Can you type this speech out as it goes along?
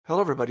Hello,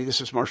 everybody. This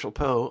is Marshall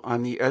Poe.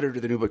 I'm the editor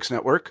of the New Books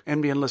Network.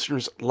 NBN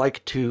listeners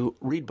like to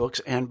read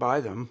books and buy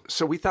them.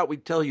 So we thought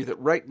we'd tell you that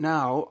right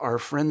now, our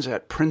friends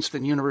at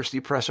Princeton University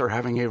Press are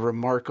having a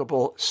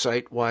remarkable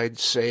site-wide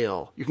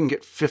sale. You can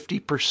get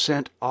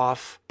 50%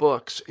 off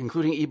books,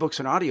 including ebooks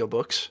and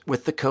audiobooks,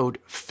 with the code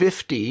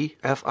 50,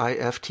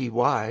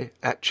 F-I-F-T-Y,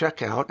 at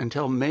checkout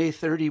until May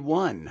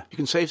 31. You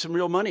can save some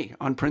real money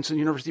on Princeton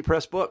University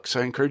Press books.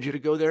 I encourage you to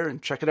go there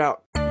and check it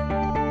out.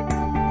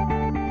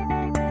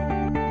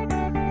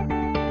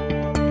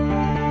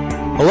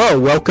 Hello,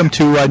 welcome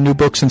to New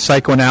Books in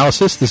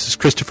Psychoanalysis. This is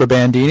Christopher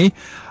Bandini.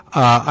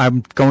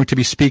 I'm going to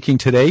be speaking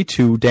today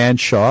to Dan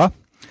Shaw,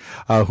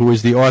 who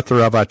is the author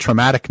of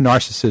Traumatic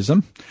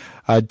Narcissism.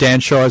 Dan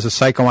Shaw is a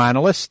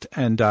psychoanalyst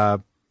and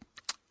a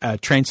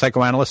trained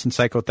psychoanalyst and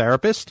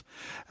psychotherapist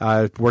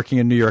working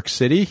in New York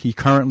City. He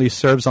currently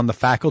serves on the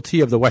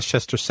faculty of the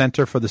Westchester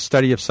Center for the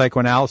Study of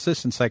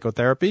Psychoanalysis and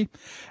Psychotherapy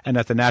and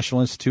at the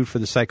National Institute for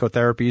the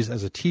Psychotherapies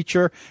as a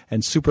teacher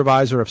and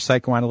supervisor of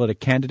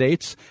psychoanalytic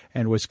candidates,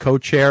 and was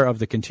co-chair of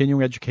the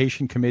Continuing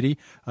Education Committee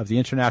of the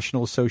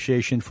International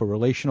Association for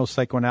Relational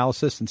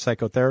Psychoanalysis and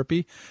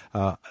Psychotherapy,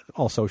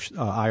 also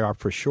IARP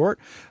for short,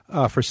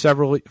 for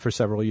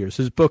several years.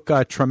 His book,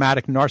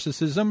 Traumatic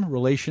Narcissism,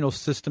 Relational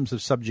Systems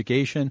of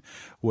Subjugation,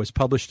 was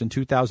published in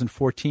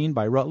 2014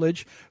 by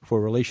Routledge for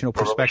Relational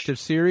Perspective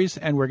series,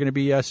 and we're going to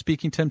be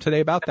speaking to him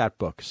today about that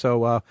book.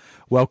 So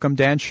welcome,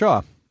 Dan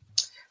Shaw.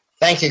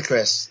 Thank you,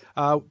 Chris.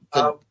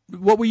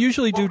 What we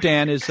usually do,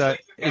 Dan, is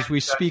we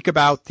speak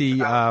about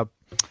the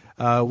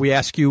we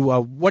ask you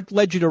what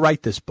led you to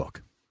write this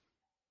book.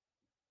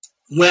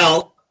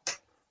 Well,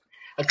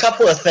 a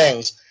couple of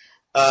things.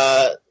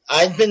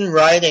 I've been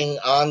writing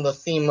on the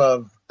theme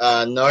of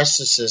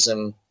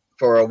narcissism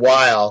for a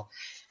while,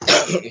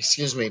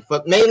 excuse me,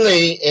 but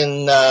mainly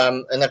in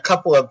a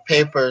couple of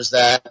papers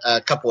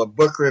a couple of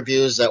book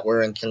reviews that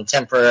were in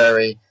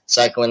Contemporary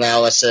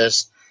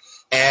Psychoanalysis,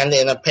 and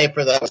in a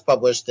paper that was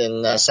published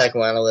in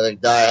Psychoanalytic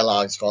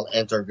Dialogues called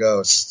Enter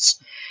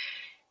Ghosts.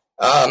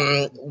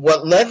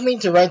 What led me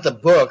to write the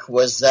book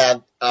was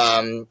that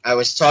I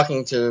was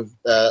talking to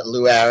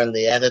Lou Aaron,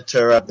 the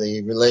editor of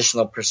the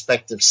Relational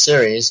Perspective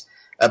series,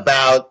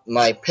 about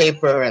my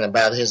paper and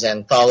about his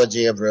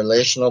anthology of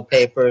relational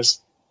papers.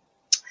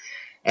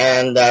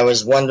 And I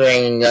was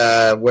wondering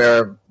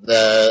where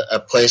a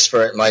place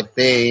for it might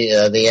be,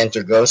 the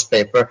Enter Ghost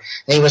paper.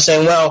 And he was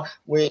saying, well,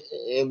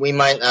 we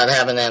might not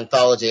have an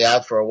anthology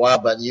out for a while,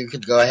 but you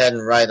could go ahead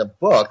and write a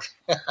book.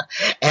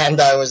 And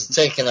I was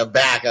taken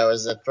aback. I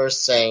was at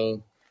first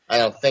saying, I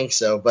don't think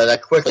so, but I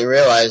quickly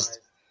realized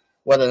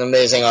what an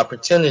amazing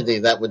opportunity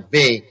that would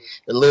be.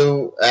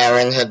 Lou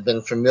Aaron had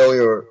been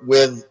familiar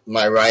with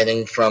my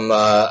writing from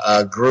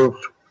a group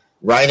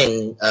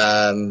writing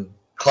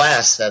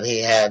class that he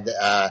had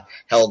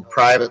held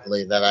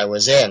privately that I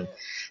was in.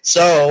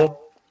 So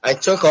I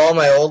took all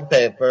my old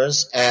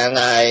papers and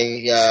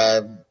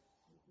I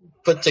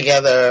put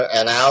together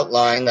an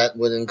outline that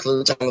would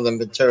include some of the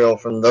material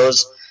from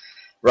those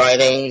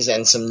writings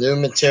and some new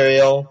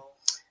material,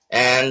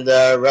 and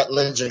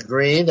Routledge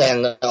agreed,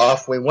 and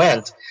off we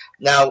went.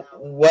 Now,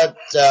 what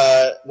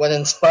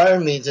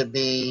inspired me to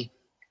be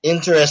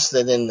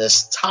interested in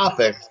this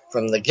topic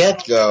from the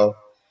get-go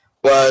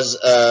was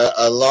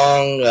a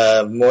long,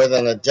 more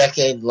than a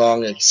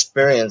decade-long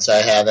experience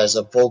I had as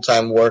a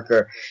full-time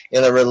worker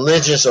in a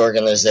religious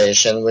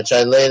organization, which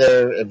I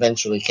later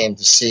eventually came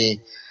to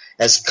see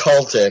as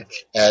cultic,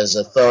 as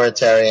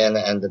authoritarian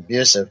and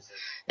abusive.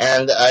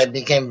 And I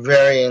became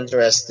very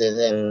interested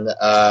in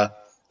the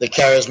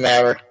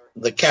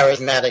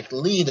charismatic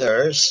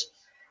leaders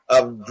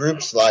of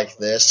groups like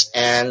this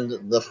and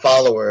the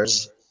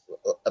followers,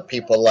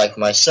 people like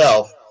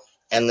myself,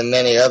 and the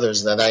many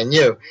others that I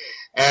knew.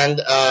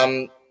 And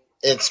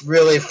it's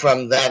really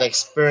from that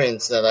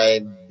experience that I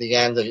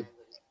began to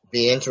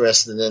be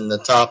interested in the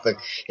topic.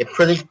 It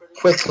pretty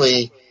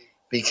quickly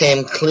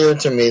became clear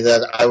to me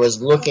that I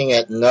was looking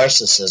at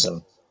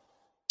narcissism.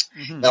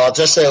 Mm-hmm. Now, I'll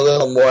just say a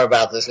little more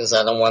about this because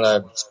I don't want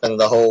to spend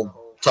the whole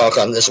talk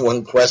on this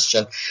one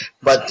question.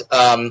 But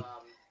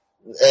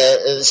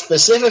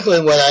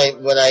specifically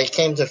what I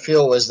came to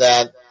feel was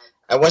that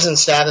I wasn't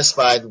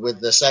satisfied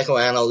with the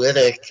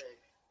psychoanalytic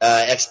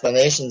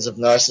explanations of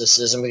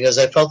narcissism because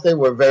I felt they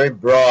were very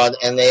broad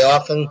and they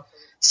often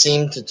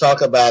seemed to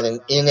talk about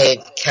an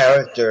innate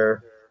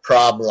character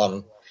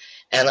problem.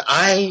 And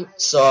I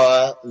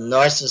saw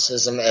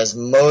narcissism as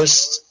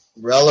most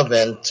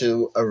relevant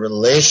to a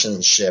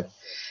relationship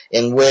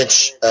in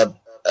which a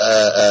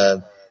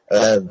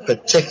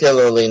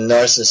particularly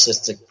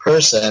narcissistic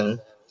person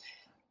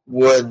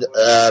would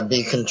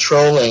be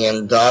controlling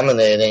and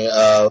dominating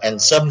and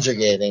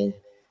subjugating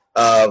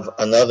of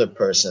another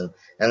person.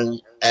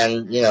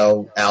 And you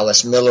know,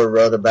 Alice Miller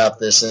wrote about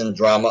this in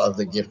Drama of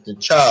the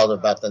Gifted Child,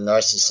 about the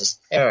narcissist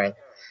parent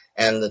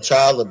and the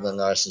child of the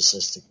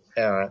narcissistic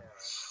parent.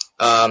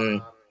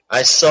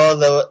 I saw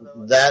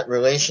that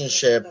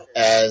relationship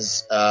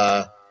as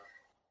a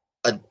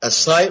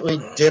slightly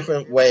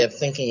different way of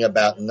thinking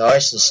about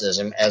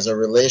narcissism as a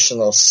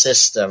relational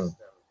system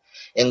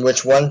in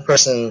which one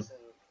person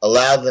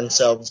allowed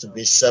themselves to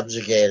be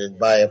subjugated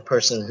by a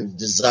person who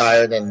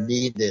desired and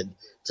needed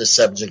to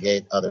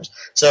subjugate others.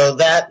 So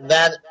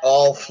that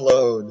all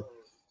flowed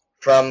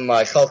from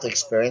my cult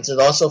experience. It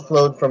also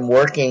flowed from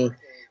working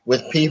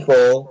with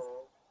people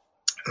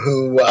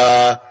who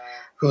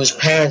whose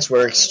parents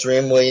were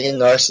extremely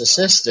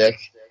narcissistic,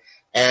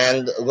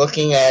 and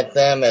looking at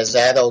them as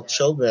adult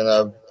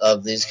children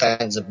of these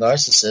kinds of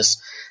narcissists,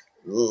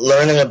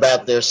 learning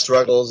about their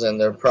struggles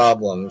and their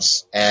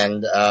problems,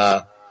 and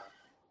that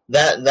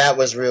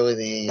was really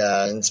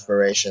the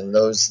inspiration.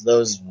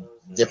 Those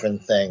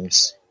different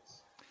things.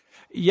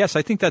 Yes,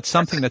 I think that's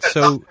something that's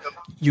so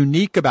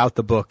unique about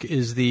the book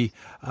is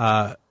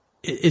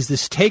is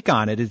this take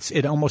on it.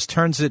 It almost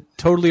turns it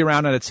totally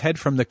around on its head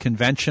from the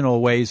conventional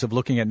ways of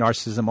looking at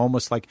narcissism,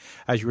 almost like,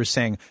 as you were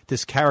saying,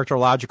 this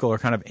characterological or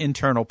kind of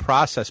internal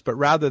process, but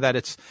rather that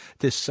it's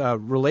this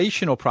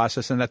relational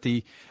process, and that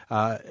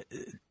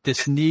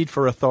this need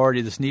for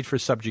authority, this need for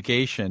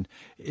subjugation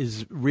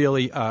is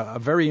really a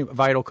very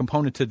vital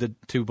component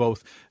to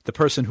both the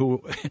person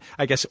who,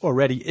 I guess,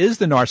 already is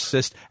the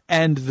narcissist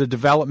and the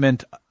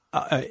development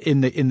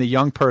in the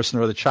young person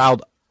or the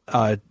child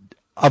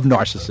of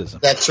narcissism.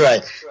 That's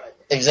right.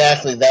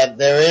 Exactly. That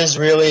there is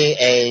really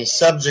a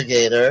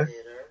subjugator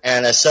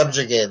and a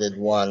subjugated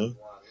one,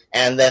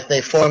 and that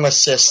they form a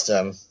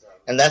system.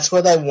 And that's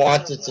what I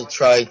wanted to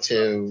try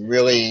to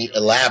really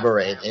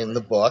elaborate in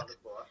the book,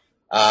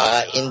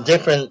 in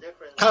different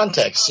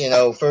contexts.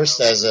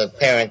 First as a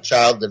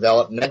parent-child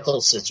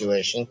developmental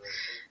situation,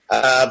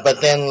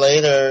 but then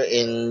later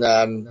in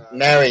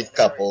married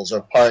couples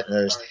or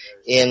partners,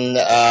 in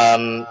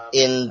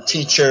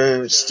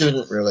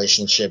teacher-student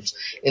relationships,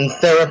 in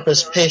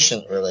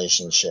therapist-patient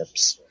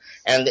relationships,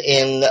 and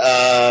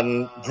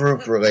in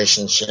group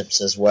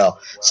relationships as well.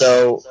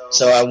 So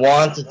I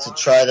wanted to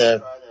try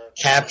to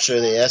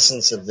capture the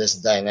essence of this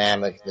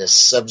dynamic, this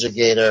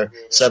subjugated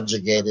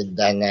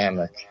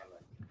dynamic.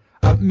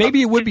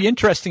 Maybe it would be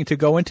interesting to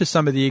go into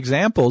some of the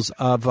examples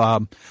of,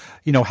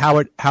 how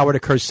it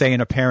occurs, say,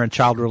 in a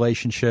parent-child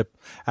relationship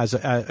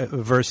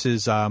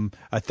versus a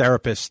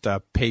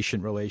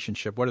therapist-patient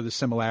relationship. What are the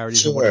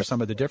similarities Sure. and what are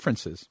some of the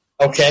differences?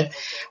 Okay.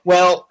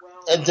 Well,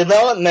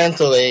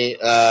 developmentally,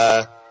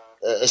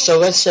 so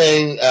let's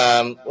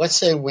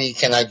say we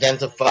can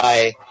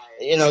identify.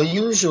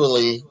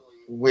 Usually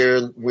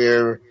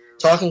we're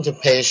talking to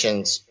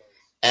patients,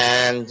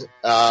 and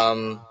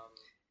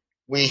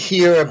we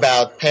hear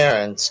about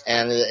parents,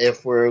 and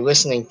if we're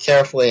listening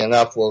carefully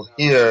enough, we'll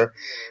hear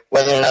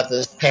whether or not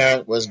this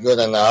parent was good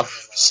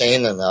enough,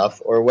 sane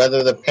enough, or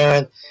whether the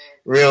parent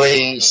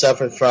really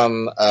suffered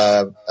from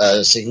a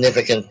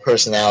significant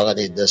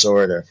personality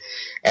disorder.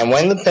 And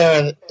when the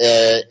parent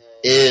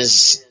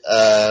is,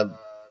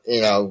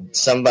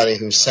 somebody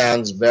who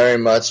sounds very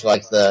much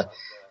like the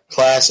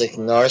classic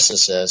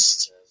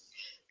narcissist,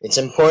 it's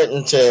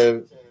important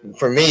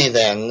for me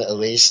then, at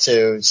least,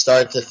 to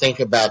start to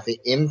think about the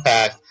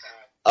impact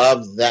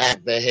of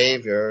that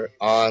behavior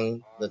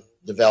on the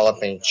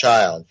developing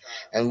child.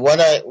 And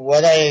what I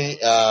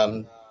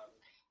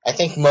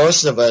think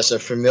most of us are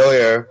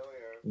familiar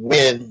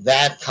with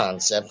that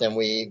concept, and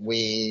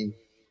we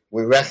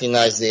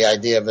recognize the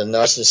idea of a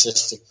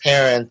narcissistic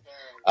parent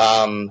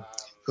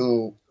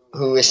who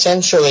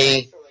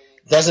essentially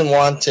doesn't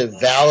want to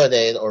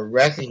validate or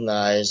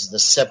recognize the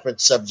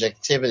separate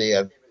subjectivity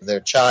of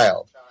their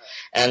child.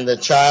 And the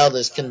child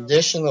is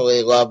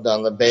conditionally loved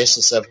on the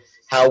basis of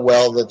how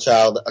well the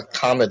child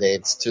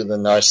accommodates to the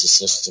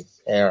narcissistic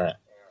parent.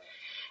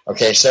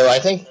 Okay, so I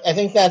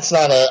think that's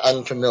not an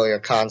unfamiliar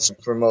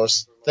concept for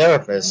most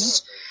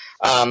therapists.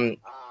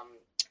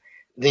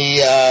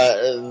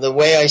 The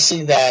way I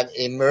see that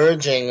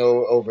emerging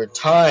over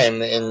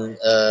time in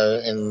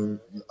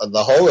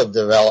the whole of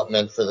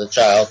development for the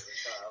child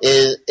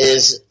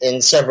is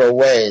in several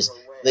ways.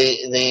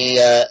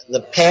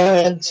 The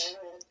parent.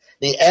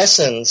 The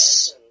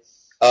essence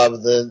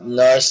of the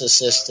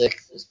narcissistic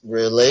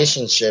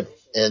relationship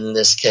in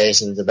this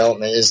case in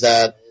development is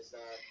that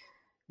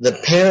the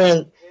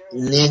parent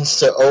needs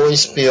to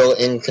always feel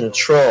in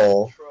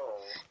control,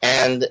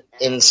 and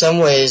in some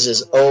ways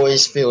is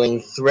always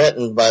feeling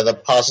threatened by the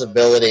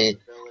possibility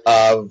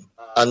of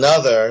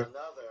another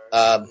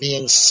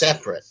being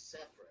separate.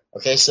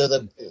 Okay, so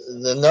the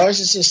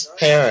narcissist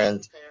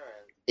parent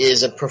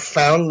is a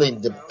profoundly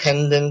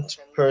dependent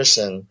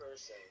person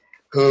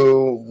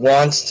who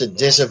wants to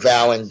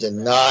disavow and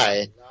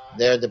deny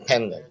their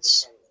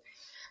dependence.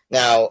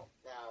 Now,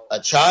 a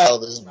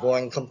child is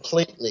born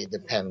completely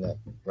dependent,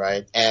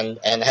 right? And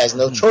has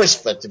no choice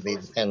but to be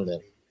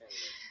dependent.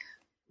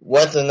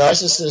 What the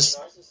narcissist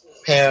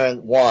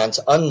parent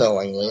wants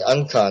unknowingly,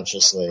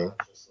 unconsciously,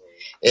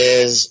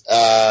 is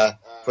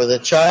for the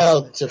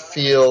child to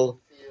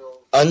feel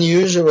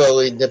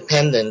unusually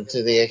dependent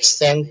to the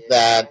extent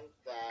that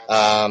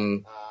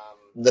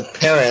the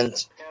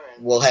parent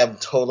will have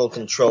total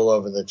control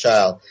over the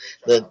child.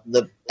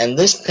 And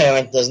this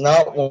parent does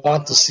not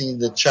want to see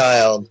the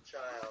child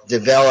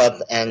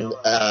develop and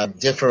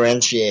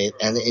differentiate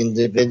and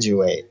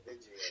individuate,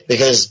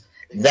 because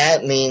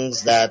that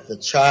means that the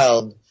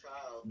child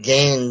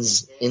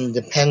gains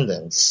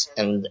independence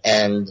and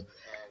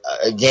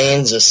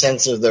gains a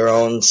sense of their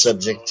own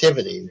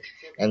subjectivity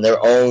and their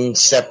own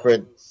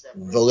separate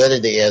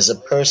validity as a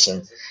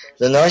person.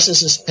 The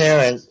narcissist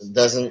parent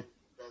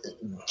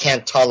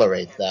can't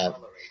tolerate that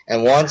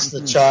and wants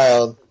the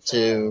child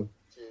to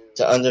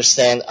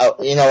understand.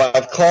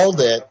 I've called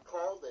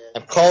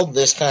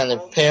this kind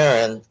of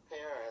parent,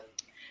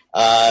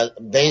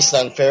 based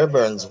on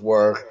Fairbairn's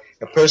work,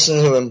 a person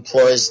who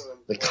employs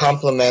the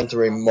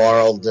complementary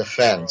moral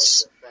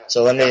defense.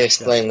 So let me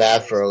explain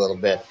that for a little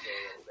bit.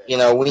 We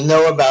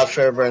know about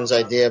Fairbairn's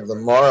idea of the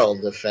moral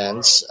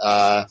defense,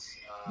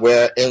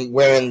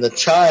 wherein the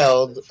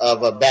child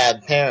of a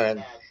bad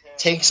parent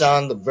takes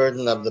on the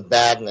burden of the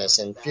badness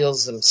and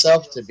feels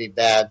himself to be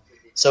bad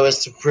so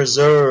as to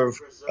preserve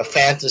a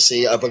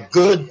fantasy of a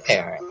good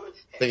parent,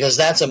 because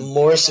that's a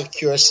more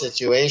secure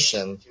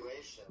situation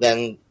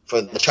than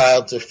for the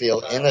child to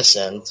feel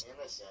innocent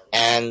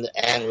and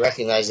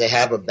recognize they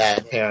have a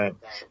bad parent.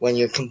 When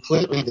you're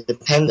completely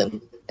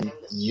dependent,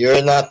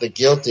 you're not the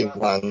guilty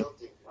one,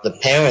 the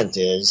parent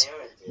is.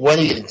 What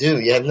do?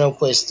 You have no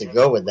place to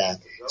go with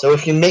that. So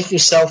if you make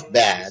yourself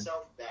bad,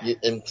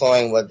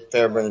 employing what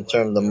Fairbairn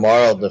termed the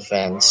moral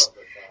defense,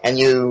 and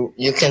you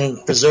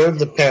can preserve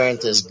the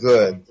parent as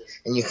good,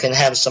 and you can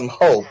have some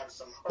hope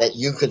that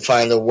you could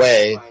find a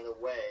way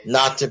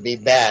not to be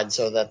bad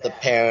so that the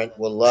parent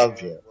will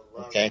love you.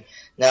 Okay?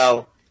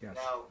 Now,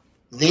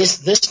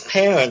 this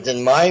parent,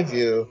 in my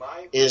view,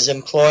 is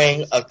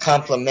employing a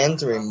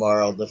complementary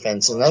moral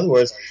defense. In other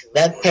words,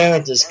 that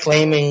parent is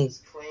claiming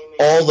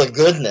all the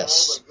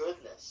goodness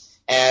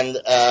and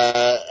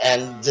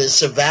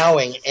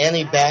disavowing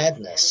any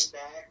badness.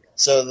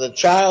 So the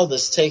child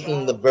is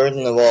taking the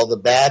burden of all the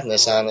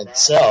badness on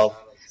itself.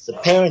 The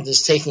parent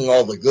is taking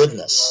all the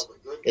goodness.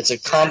 It's a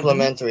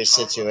complementary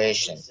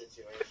situation.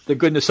 The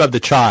goodness of the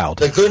child.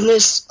 The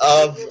goodness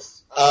of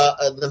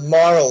the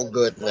moral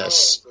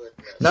goodness.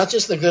 Not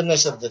just the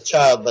goodness of the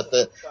child, but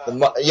the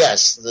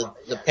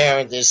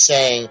parent is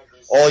saying,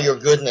 all your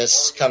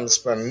goodness comes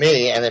from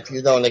me, and if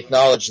you don't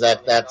acknowledge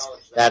that,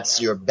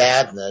 that's your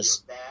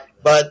badness.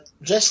 But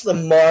just the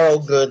moral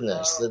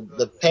goodness.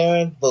 The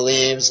parent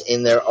believes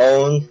in their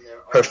own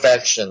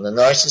perfection. The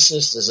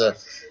narcissist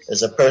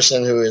is a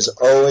person who is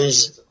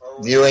always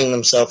viewing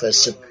themselves as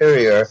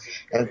superior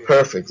and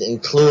perfect,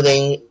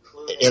 including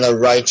in a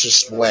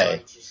righteous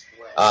way.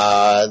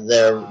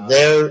 They're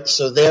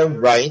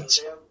right,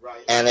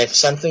 and if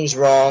something's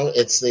wrong,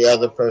 it's the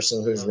other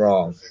person who's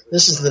wrong.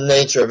 This is the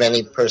nature of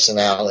any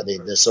personality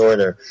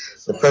disorder.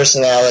 The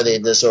personality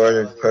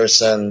disordered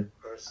person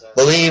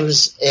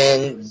believes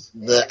in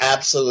the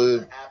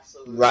absolute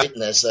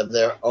rightness of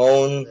their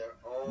own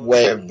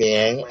way of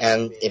being,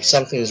 and if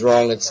something's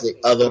wrong, it's the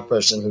other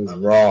person who's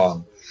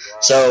wrong.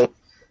 So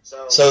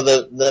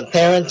the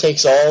parent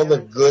takes all the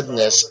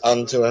goodness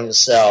unto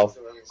himself.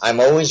 I'm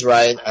always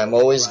right, I'm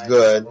always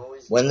good.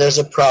 When there's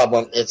a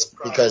problem, it's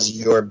because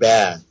you're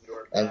bad.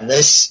 And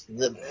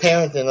the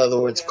parent, in other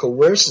words,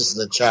 coerces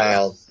the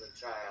child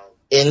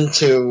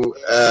into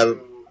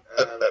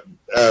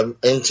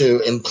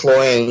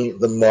employing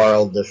the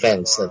moral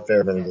defense that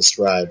Fairbairn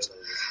describes.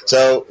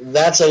 So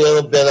that's a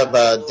little bit of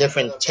a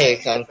different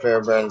take on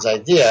Fairbairn's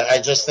idea.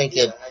 I just think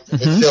it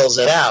fills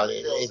it out.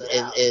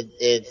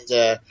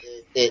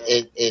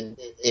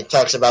 It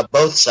talks about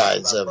both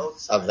sides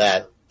of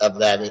that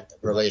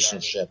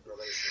relationship.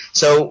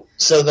 So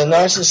the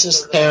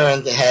narcissist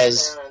parent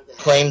has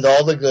claimed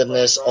all the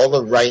goodness, all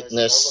the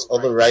rightness, all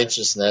the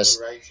righteousness.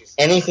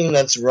 Anything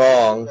that's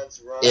wrong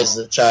is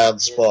the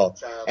child's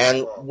fault.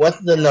 And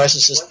what the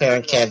narcissist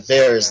parent can't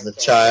bear is the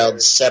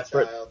child's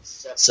separate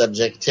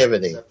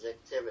subjectivity.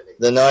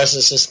 The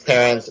narcissist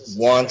parent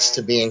wants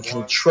to be in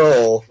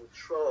control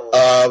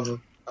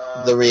of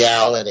the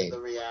reality.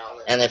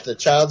 And if the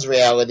child's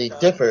reality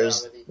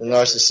differs, the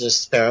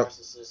narcissist parent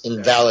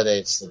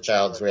invalidates the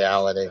child's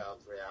reality.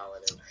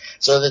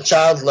 So the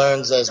child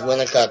learns, as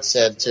Winnicott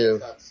said,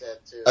 to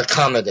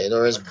accommodate,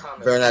 or as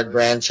Bernard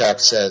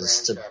Branchap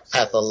says, to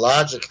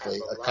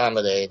pathologically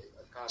accommodate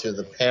to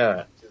the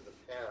parent.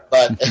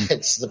 But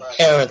it's the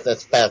parent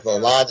that's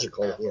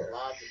pathological here.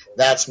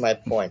 That's my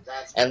point.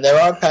 And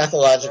there are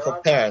pathological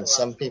parents.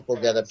 Some people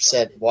get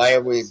upset. Why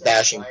are we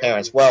bashing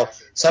parents? Well,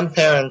 some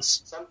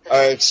parents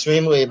are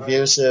extremely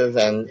abusive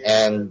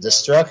and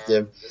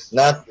destructive,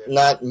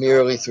 not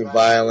merely through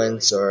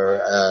violence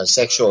or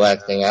sexual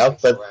acting out,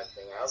 but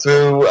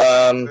through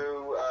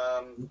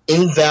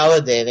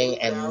invalidating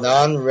and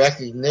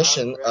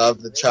non-recognition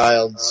of the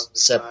child's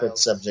separate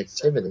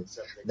subjectivity.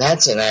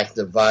 That's an act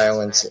of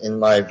violence, in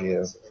my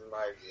view.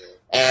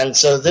 And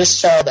so this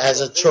child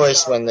has a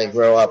choice when they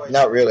grow up.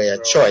 Not really a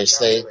choice.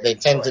 They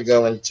tend to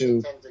go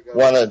into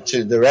one of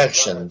two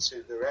directions.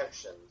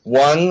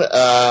 One,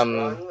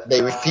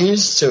 they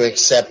refuse to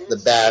accept the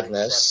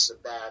badness.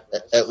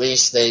 At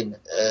least they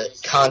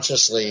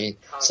consciously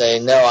say,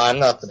 no, I'm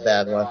not the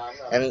bad one.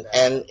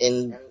 And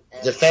in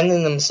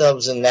defending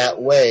themselves in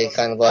that way,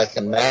 kind of like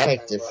a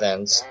manic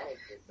defense,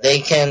 they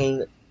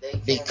can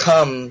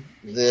become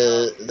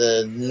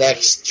the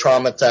next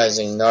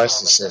traumatizing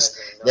narcissist.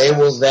 They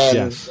will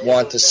then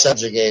want to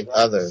subjugate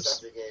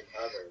others.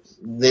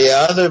 The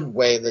other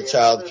way the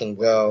child can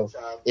go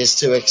is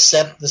to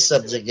accept the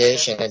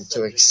subjugation and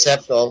to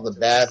accept all the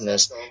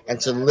badness and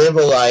to live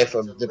a life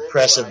of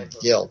depressive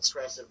guilt.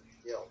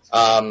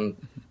 And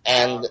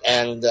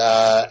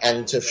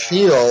to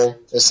feel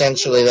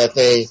essentially that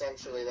they,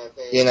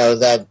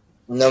 that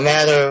no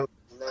matter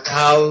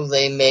how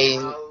they may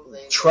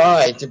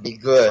try to be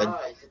good,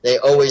 they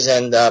always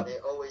end up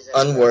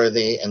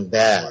unworthy and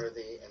bad.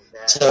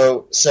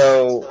 So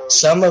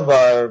some of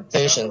our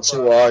patients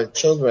who are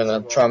children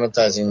of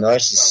traumatizing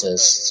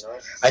narcissists,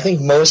 I think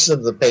most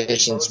of the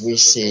patients we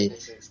see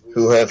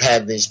who have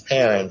had these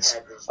parents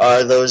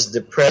are those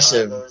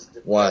depressive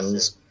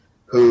ones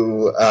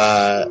who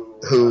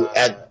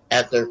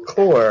at their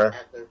core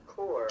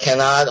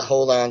cannot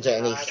hold on to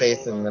any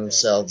faith in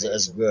themselves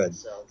as good.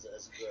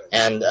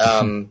 And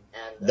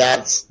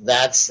that's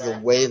the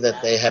way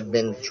that they have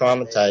been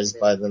traumatized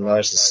by the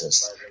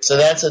narcissist. So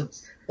that's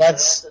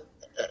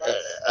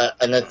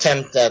an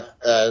attempt at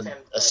a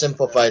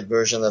simplified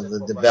version of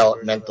the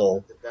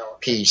developmental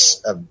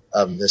piece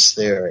of this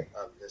theory.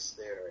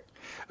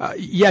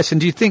 Yes,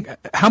 and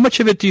how much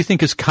of it do you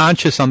think is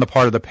conscious on the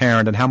part of the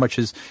parent, and how much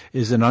is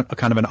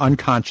kind of an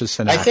unconscious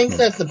enactment? I think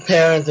that the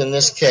parent in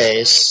this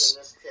case,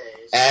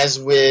 as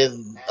with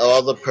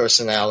all the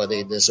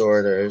personality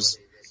disorders,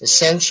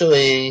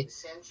 essentially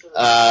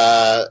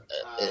has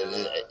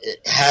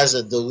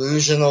a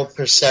delusional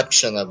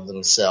perception of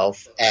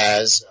themselves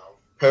as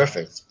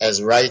perfect,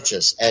 as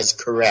righteous, as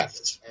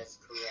correct.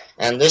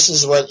 And this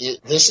is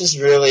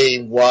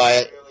really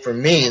why, for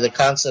me, the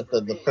concept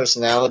of the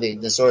personality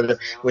disorder,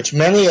 which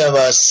many of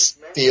us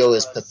feel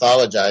is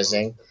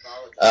pathologizing,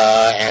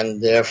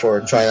 and therefore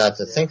try not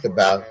to think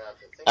about,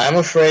 I'm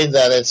afraid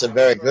that it's a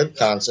very good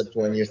concept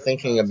when you're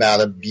thinking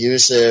about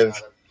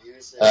abusive,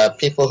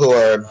 people who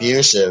are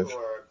abusive,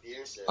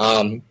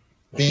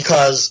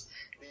 because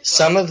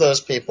some of those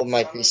people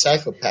might be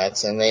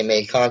psychopaths and they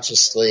may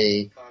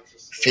consciously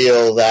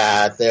feel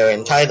that they're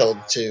entitled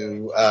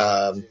to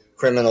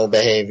criminal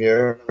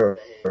behavior or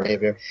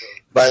behavior.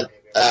 But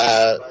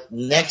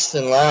next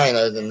in line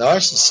are the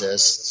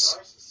narcissists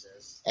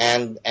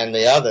and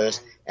the others,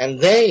 and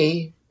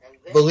they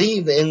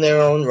believe in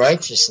their own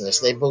righteousness.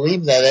 They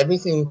believe that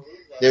everything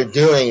they're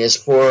doing is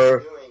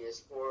for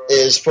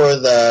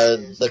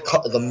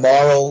the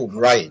moral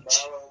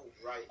right,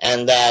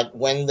 and that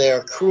when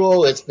they're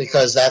cruel, it's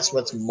because that's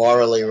what's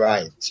morally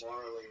right.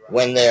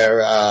 When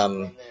they're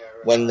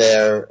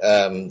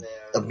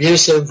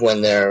abusive,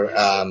 when they're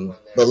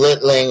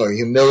belittling or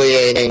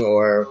humiliating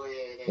or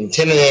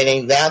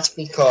intimidating, that's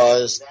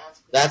because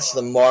that's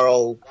the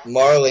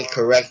morally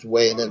correct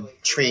way to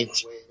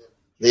treat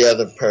the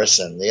other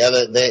person.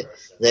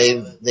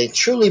 They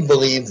truly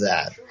believe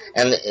that.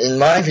 And in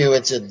my view,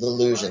 it's a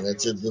delusion.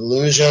 It's a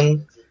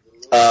delusion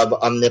of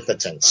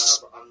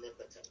omnipotence.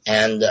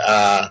 And,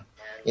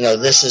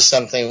 this is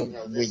something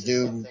we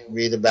do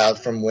read about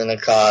from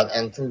Winnicott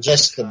and from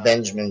Jessica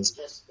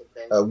Benjamin's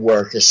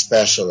work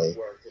especially.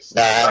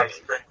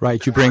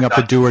 Right, you bring up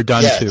the do or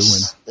done too.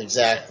 Yes,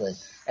 exactly.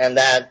 And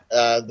that,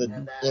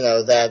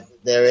 that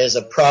there is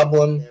a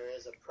problem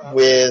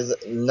with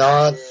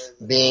not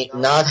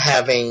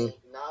having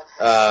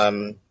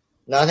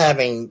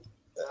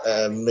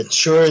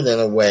matured in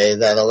a way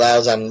that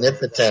allows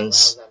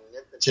omnipotence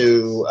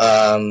to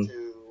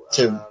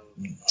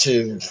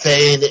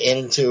fade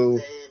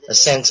into a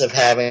sense of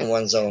having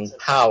one's own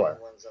power.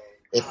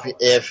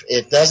 If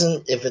it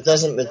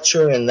doesn't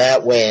mature in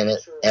that way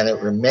and it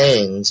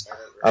remains,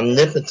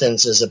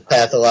 omnipotence is a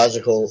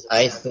pathological,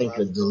 I think,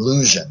 a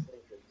delusion.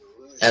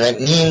 And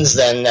it means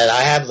then that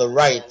I have the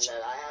right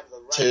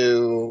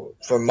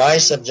for my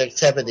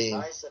subjectivity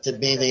to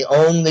be the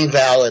only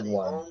valid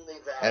one.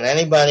 And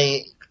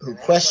anybody who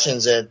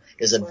questions it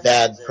is a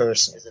bad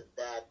person.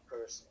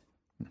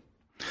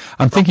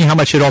 I'm thinking how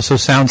much it also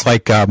sounds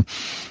like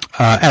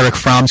Erich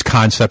Fromm's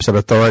concepts of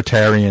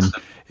authoritarianism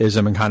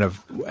and kind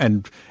of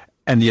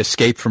and the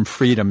escape from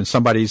freedom and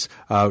somebody's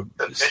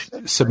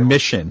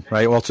submission,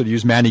 right? Also to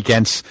use Manny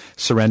Gent's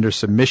surrender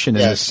submission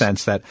in the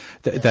sense that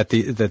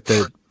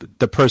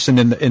the person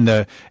in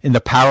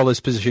the powerless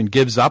position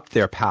gives up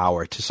their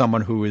power to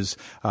someone who is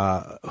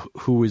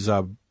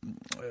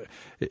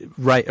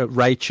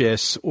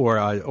righteous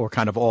or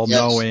kind of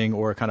all-knowing,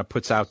 or kind of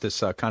puts out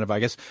this kind of I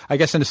guess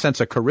in a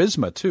sense a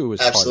charisma too.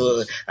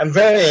 Absolutely, I'm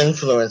very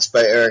influenced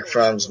by Erich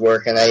Fromm's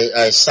work, and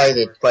I cite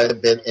it quite a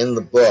bit in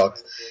the book.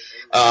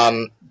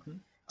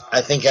 I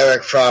think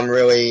Erich Fromm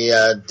really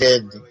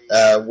did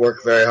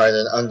work very hard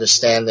at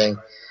understanding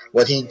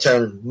what he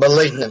termed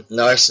malignant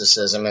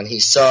narcissism, and he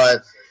saw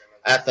it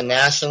at the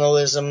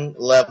nationalism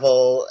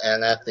level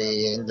and at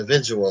the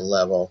individual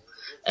level,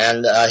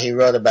 and he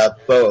wrote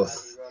about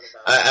both.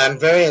 I'm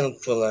very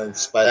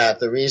influenced by that.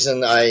 The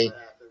reason I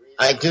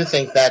do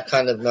think that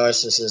kind of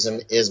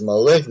narcissism is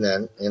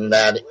malignant in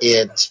that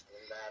it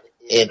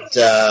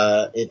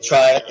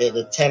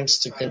attempts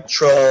to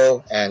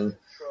control and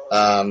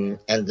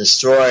and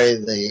destroy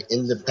the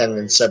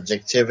independent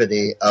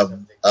subjectivity of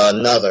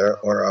another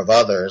or of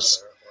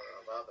others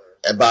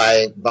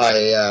by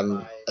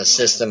a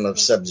system of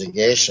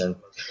subjugation.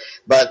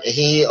 But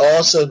he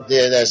also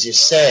did, as you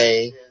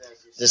say,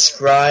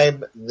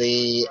 describe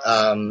the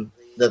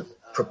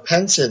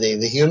propensity,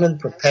 the human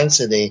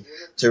propensity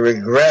to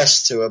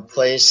regress to a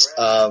place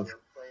of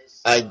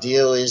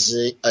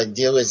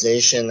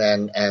idealization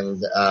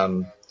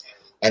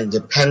and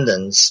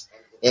dependence,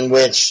 in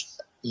which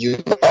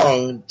you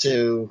long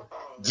to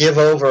give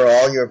over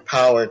all your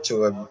power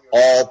to an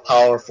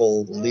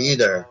all-powerful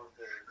leader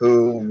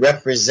who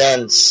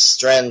represents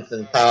strength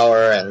and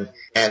power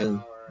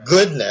and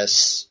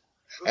goodness.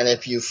 And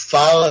if you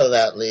follow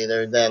that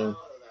leader, then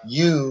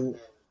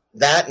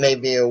that may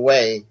be a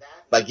way,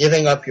 by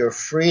giving up your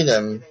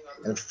freedom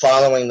and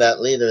following that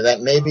leader,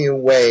 that may be a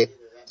way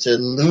to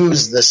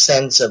lose the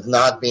sense of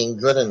not being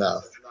good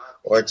enough,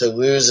 or to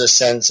lose a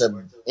sense of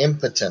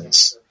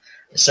impotence.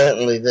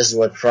 Certainly this is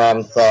what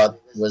Fromm thought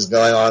was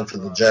going on for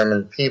the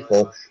German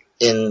people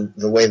in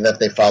the way that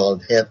they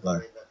followed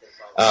Hitler.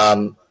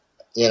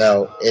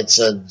 It's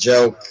a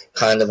joke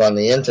kind of on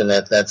the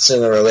internet that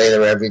sooner or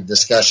later every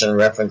discussion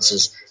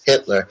references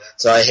Hitler.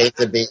 So I hate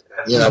to be,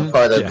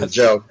 part of the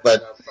joke,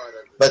 but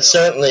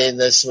certainly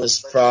this was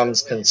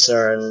Fromm's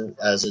concern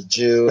as a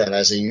Jew and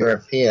as a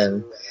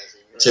European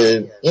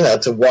to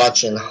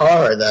watch in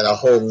horror that a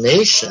whole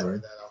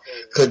nation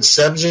could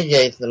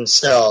subjugate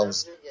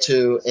themselves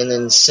to an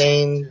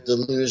insane,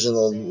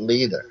 delusional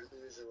leader.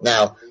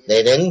 Now,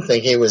 they didn't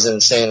think he was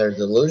insane or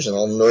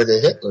delusional, nor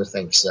did Hitler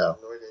think so.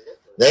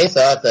 They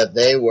thought that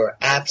they were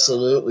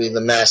absolutely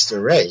the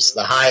master race.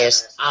 The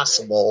highest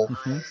possible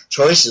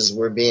choices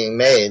were being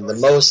made, the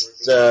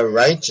most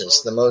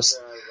righteous, the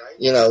most,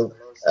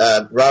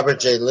 Robert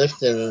J.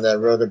 Lifton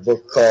wrote a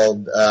book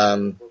called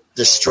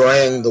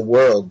Destroying the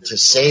World to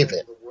Save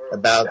It,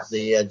 about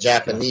the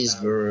Japanese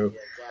guru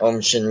Om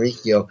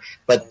Shinrikyo.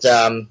 But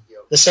the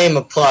same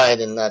applied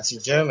in Nazi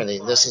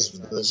Germany.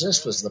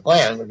 This was the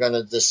plan. We're going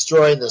to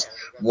destroy this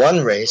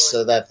one race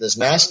so that this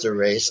master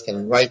race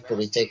can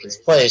rightfully take its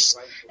place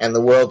and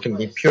the world can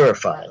be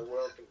purified.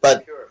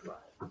 But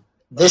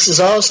this is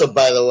also,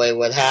 by the way,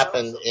 what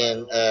happened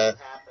in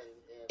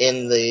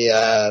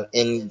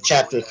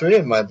chapter 3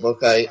 of my book.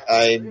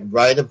 I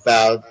write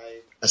about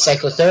a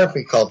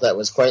psychotherapy cult that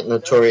was quite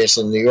notorious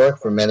in New York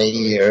for many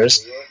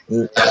years.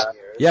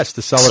 Yes,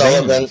 the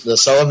Sullivanians. The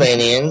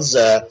Sullivanians,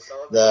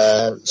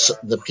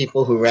 the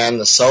people who ran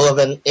the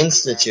Sullivan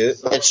Institute,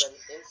 which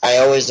I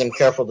always am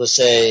careful to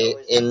say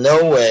in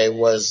no way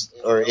was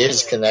or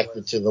is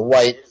connected to the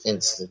White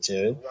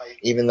Institute.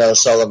 Even though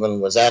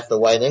Sullivan was at the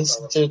White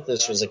Institute,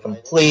 this was a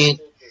complete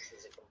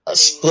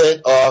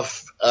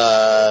split-off,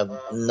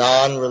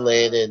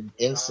 non-related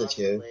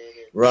institute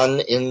run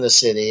in the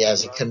city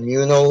as a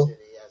communal,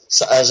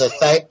 as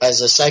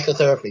a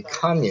psychotherapy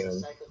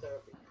commune.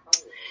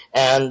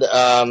 And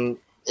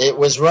it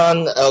was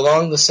run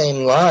along the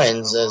same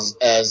lines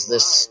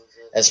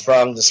as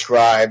Fromm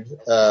described.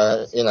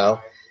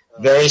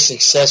 Very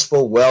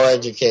successful,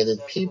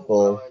 well-educated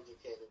people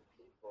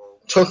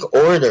took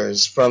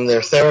orders from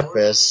their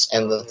therapists,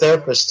 and the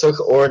therapists took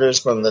orders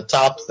from the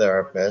top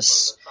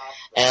therapists,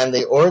 and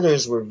the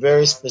orders were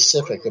very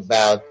specific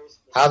about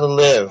how to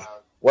live,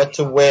 what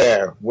to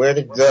wear, where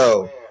to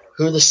go,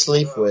 who to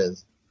sleep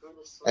with,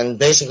 and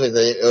basically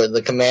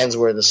the commands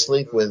were to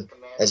sleep with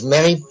as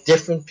many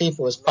different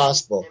people as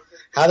possible,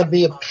 how to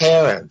be a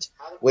parent,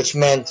 which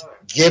meant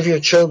give your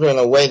children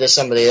away to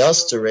somebody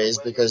else to raise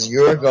because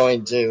you're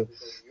going to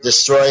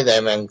destroy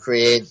them and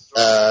create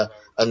a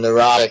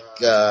neurotic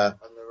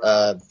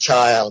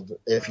child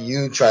if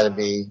you try to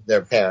be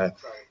their parent.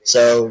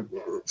 So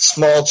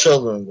small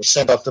children were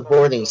sent off to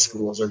boarding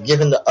schools or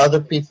given to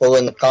other people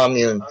in the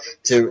commune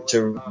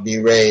to be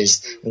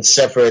raised and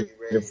separated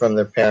from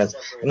their parents.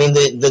 I mean,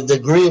 the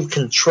degree of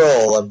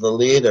control of the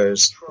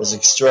leaders was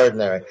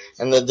extraordinary,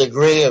 and the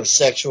degree of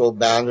sexual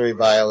boundary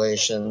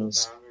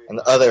violations and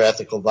other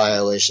ethical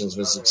violations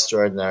was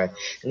extraordinary.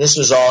 And this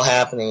was all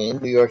happening in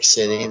New York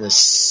City in the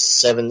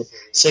 60s,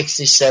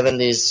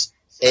 70s,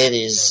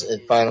 80s.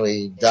 It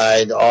finally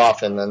died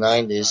off in the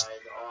 90s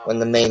when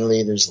the main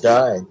leaders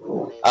died.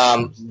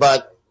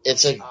 But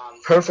it's a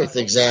perfect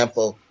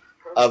example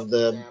of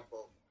the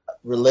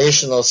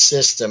relational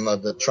system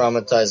of the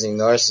traumatizing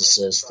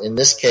narcissist, in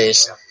this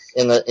case,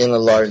 in a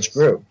large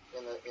group.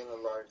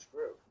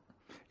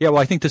 Yeah,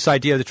 well, I think this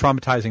idea of the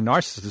traumatizing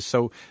narcissist is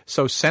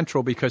so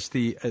central because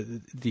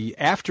the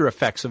after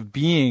effects of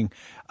being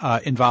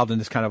involved in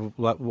this kind of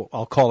what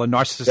I'll call a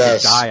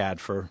narcissistic dyad,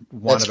 for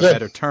want of a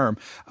better term,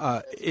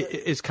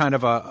 is kind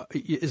of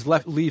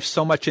leaves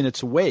so much in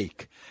its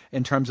wake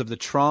in terms of the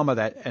trauma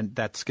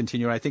that's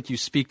continuing. I think you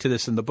speak to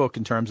this in the book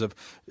in terms of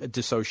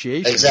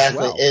dissociation.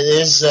 Exactly, as well. It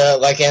is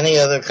like any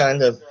other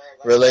kind of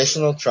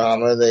relational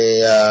trauma.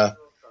 The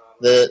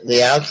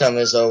outcome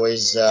is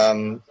always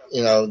a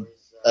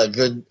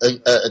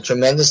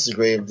tremendous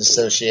degree of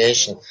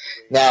dissociation.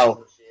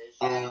 Now,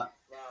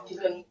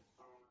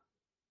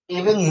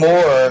 even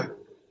more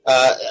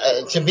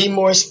To be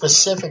more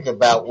specific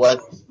about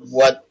what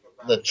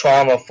the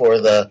trauma for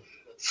the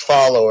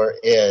follower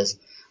is,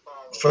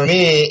 for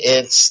me,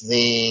 it's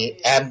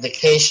the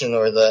abdication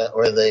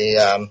they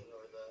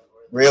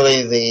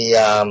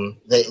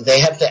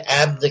have to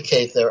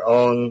abdicate their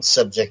own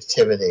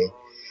subjectivity.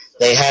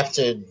 They have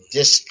to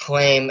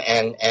disclaim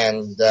and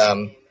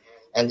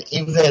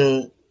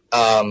even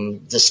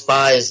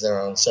despise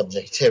their own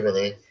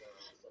subjectivity,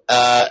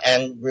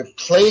 and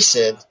replace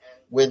it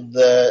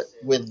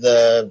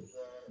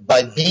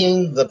by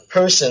being the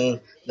person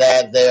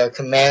that they are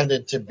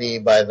commanded to be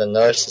by the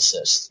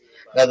narcissist.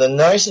 Now, if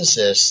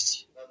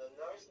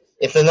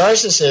the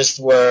narcissist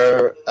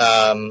were,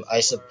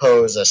 I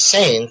suppose, a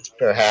saint,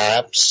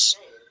 perhaps,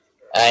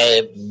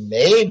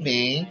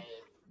 maybe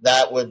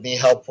that would be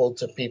helpful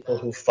to people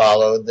who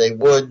followed. They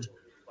would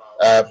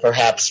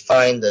perhaps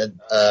find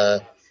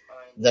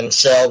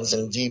themselves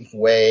in deep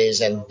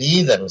ways and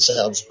be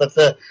themselves. But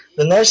the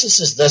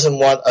narcissist doesn't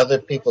want other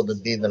people to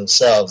be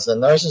themselves. The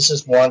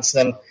narcissist wants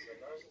them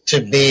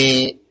to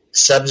be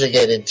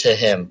subjugated to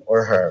him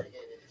or her.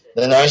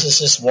 The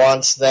narcissist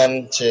wants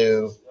them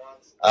to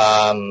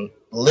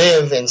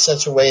live in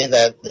such a way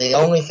that the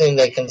only thing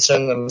they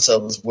concern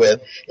themselves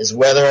with is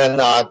whether or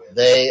not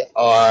they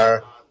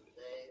are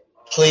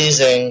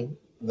pleasing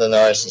the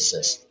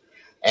narcissist.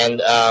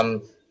 And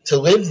to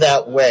live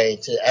that way,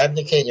 to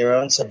abdicate your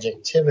own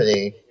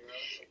subjectivity,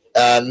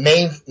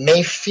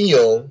 may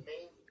feel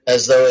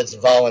as though it's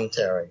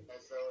voluntary.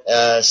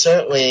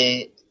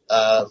 Certainly,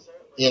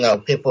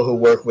 people who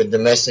work with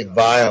domestic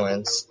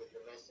violence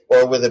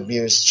or with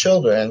abused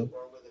children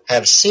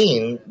have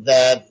seen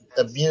that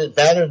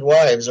battered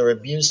wives or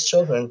abused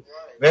children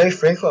very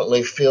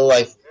frequently feel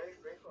like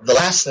the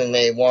last thing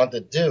they want to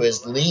do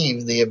is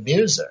leave the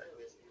abuser.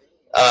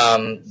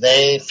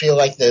 They feel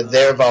like they're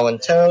there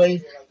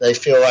voluntarily. They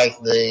feel like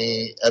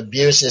the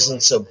abuse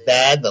isn't so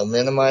bad. They'll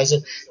minimize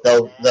it.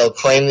 They'll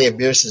claim the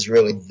abuse is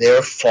really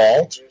their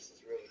fault.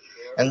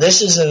 And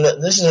this is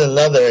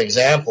another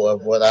example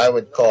of what I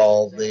would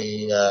call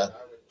the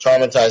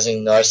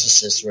traumatizing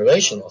narcissist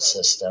relational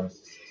system.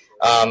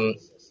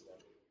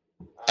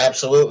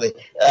 Absolutely.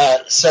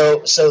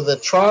 So the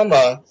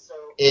trauma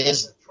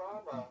is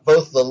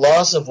both the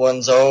loss of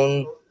one's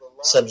own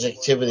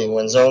subjectivity,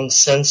 one's own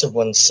sense of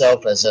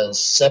oneself as a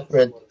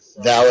separate,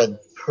 valid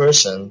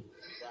person,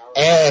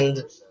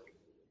 and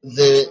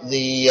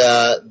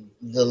the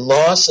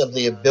loss of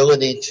the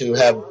ability to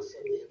have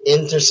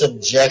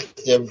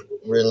intersubjective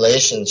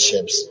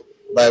relationships,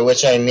 by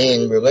which I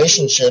mean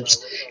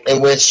relationships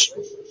in which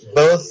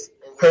both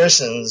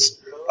persons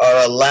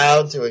are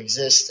allowed to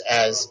exist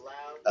as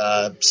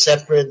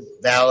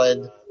separate,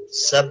 valid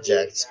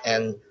subjects,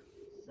 and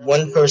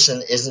one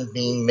person isn't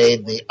being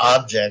made the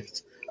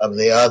object of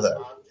the other.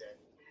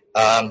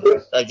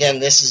 Again,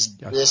 this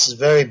is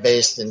very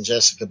based in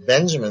Jessica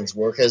Benjamin's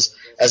work, as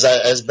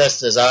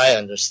best as I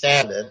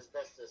understand it,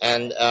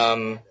 and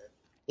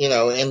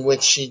in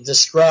which she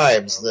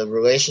describes the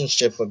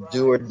relationship of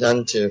do or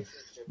done to,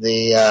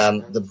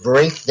 the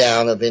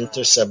breakdown of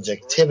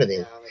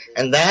intersubjectivity,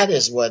 and that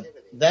is what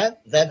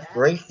that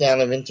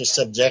breakdown of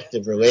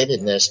intersubjective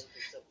relatedness,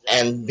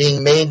 and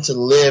being made to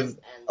live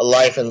a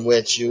life in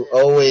which you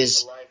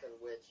always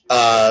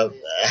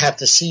have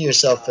to see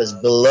yourself as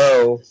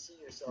below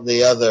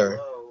the other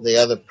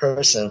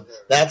person.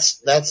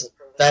 That's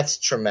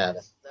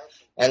traumatic,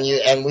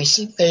 and we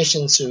see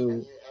patients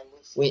who.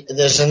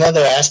 There's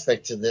another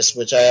aspect to this,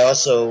 which I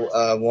also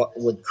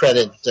would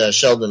credit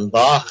Sheldon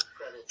Bach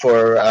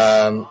for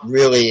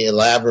really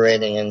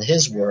elaborating in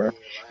his work,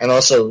 and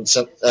also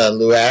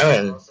Lou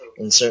Aaron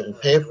in certain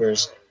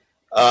papers.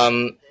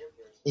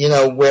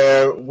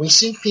 Where we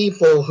see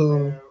people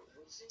who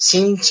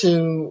seem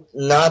to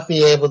not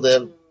be able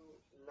to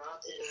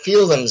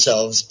feel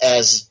themselves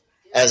as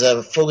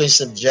a fully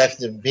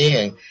subjective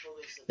being.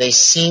 They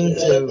seem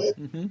to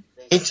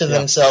to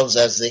themselves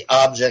as the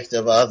object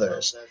of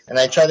others. And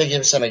I try to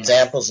give some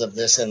examples of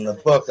this in the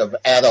book of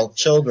adult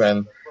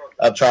children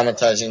of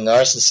traumatizing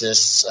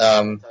narcissists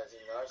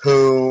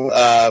who,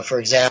 for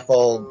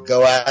example,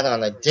 go out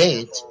on a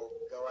date,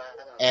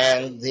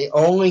 and the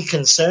only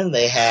concern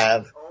they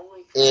have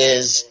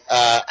is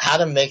how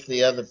to make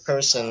the other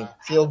person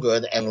feel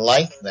good and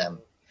like them.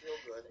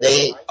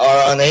 They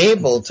are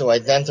unable to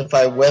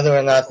identify whether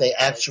or not they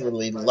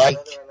actually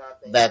like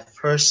that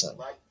person,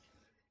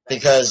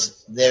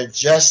 because they're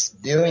just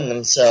viewing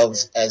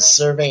themselves as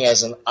serving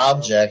as an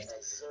object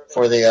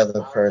for the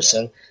other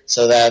person,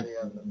 so that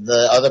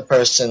the other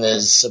person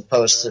is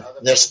supposed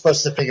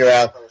to figure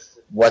out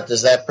what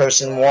does that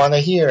person want to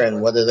hear,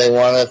 and what do they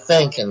want to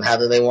think, and how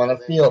do they want to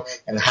feel,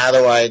 and how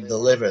do I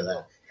deliver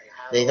that.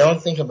 They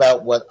don't think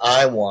about what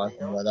I want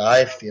and what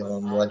I feel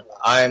and what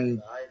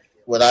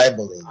I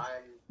believe.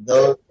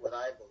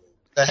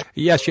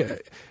 Yes,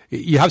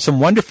 you have some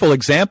wonderful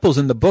examples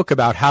in the book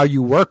about how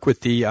you work with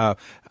the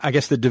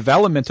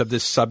development of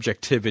this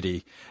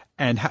subjectivity.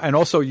 and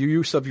also your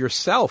use of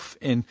yourself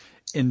in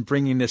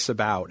bringing this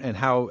about,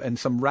 and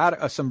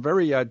some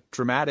very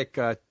dramatic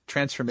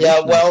transformation.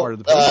 Yeah, well, part of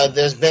the book.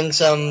 There's been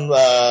some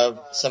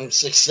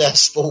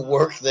successful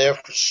work there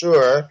for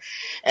sure,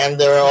 and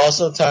there are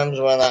also times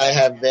when I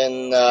have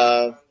been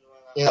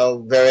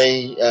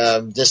very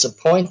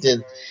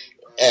disappointed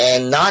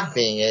and not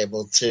being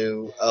able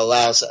to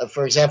allow.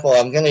 For example,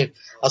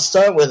 I'll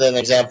start with an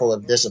example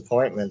of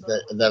disappointment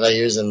that I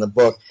use in the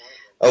book.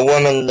 A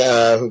woman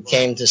who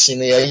came to see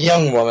me, a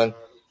young woman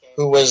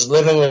who was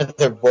living with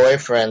her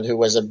boyfriend, who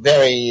was a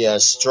very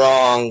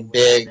strong,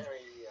 big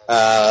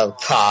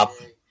cop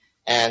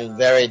and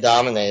very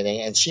dominating,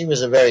 and she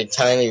was a very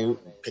tiny,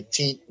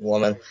 petite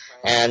woman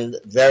and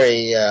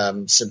very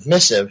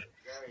submissive.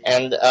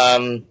 And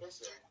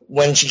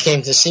when she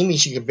came to see me,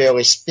 she could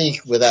barely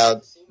speak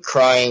without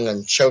crying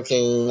and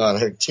choking on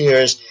her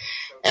tears.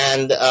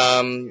 And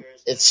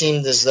it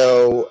seemed as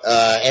though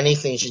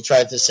anything she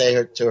tried to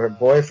say to her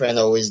boyfriend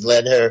always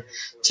led her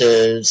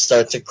to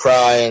start to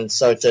cry and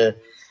start to,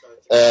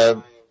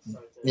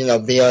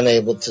 be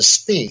unable to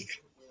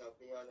speak.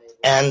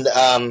 And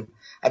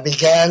I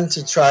began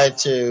to try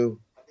to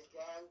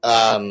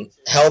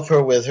help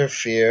her with her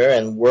fear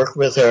and work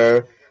with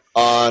her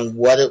on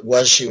what it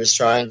was she was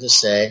trying to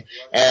say,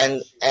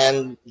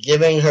 and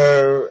giving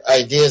her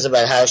ideas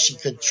about how she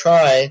could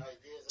try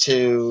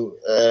to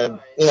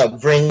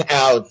bring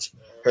out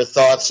her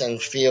thoughts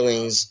and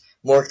feelings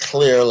more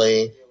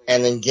clearly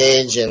and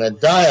engage in a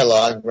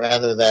dialogue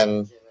rather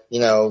than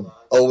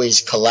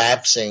always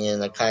collapsing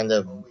in a kind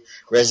of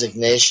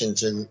resignation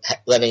to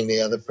letting the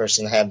other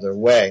person have their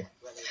way.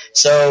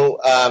 So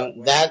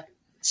that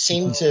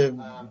seemed to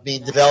be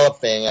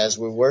developing as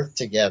we worked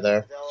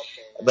together.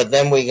 But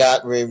then we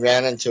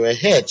ran into a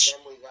hitch.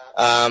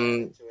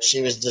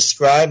 She was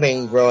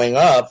describing growing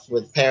up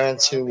with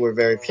parents who were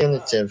very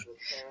punitive,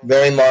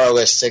 very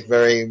moralistic,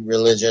 very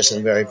religious,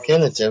 and very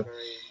punitive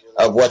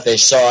of what they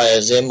saw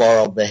as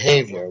immoral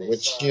behavior,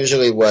 which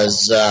usually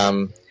was,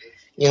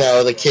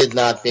 the kid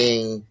not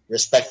being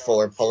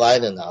respectful or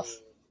polite enough.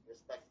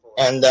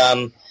 And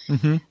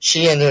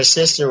she and her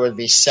sister would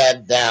be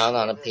sat down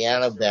on a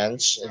piano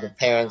bench, the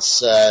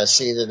parents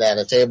seated at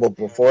a table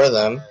before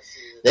them.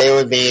 They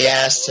would be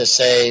asked to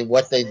say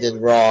what they did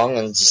wrong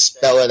and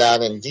spell it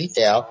out in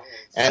detail.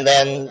 And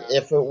then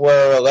if it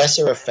were a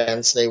lesser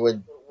offense, they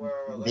would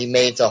be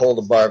made to hold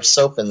a bar of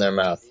soap in their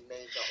mouth.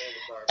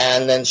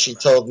 And then she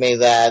told me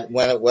that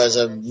when it was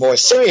a more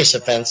serious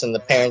offense and the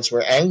parents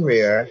were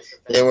angrier,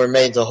 they were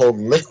made to hold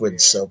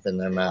liquid soap in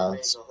their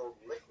mouths.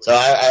 So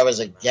I was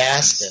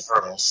aghast at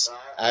this.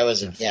 I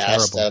was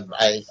aghast.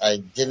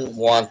 I didn't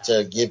want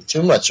to give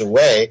too much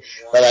away,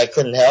 but I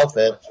couldn't help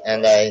it.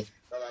 And I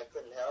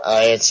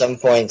at some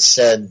point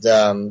said,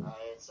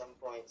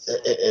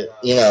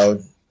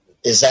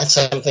 is that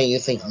something you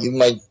think you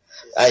might...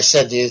 I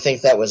said, do you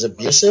think that was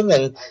abusive?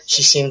 And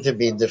she seemed to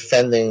be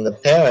defending the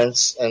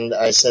parents. And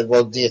I said,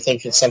 well, do you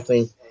think it's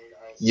something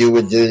you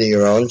would do to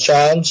your own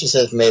child? She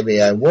said, maybe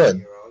I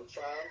would.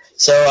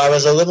 So I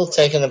was a little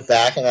taken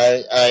aback, and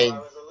I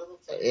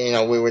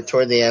we were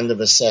toward the end of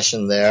a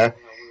session there,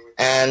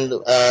 and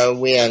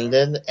we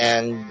ended,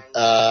 and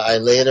I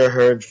later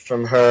heard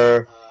from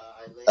her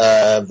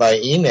by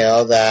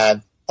email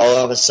that all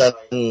of a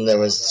sudden there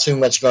was too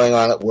much going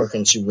on at work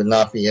and she would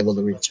not be able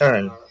to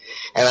return.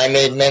 And I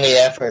made many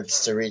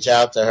efforts to reach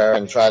out to her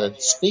and try to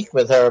speak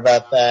with her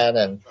about that,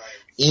 and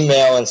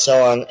email and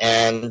so on,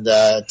 and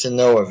to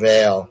no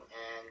avail.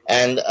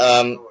 And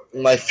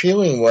my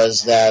feeling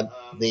was that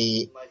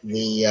the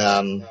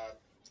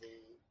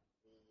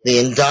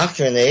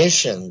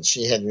indoctrination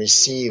she had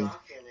received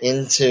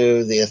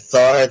into the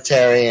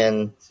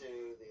authoritarian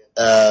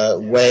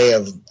way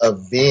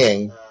of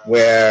being,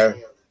 where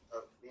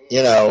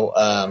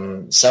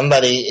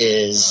somebody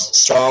is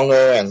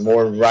stronger and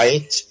more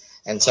right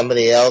and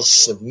somebody else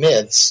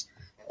submits,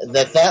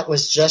 that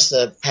was just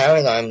a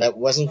paradigm that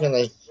wasn't going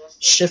to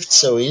shift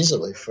so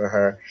easily for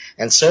her.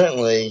 And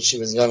certainly she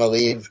was going to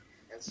leave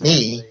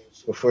me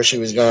before she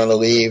was going to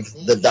leave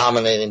the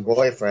dominating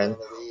boyfriend,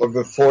 or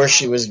before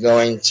she was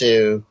going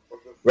to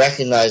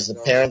recognize the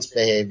parents'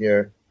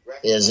 behavior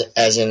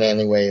as in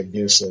any way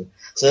abusive.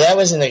 So that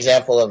was an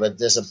example of a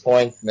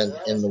disappointment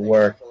in the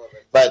work.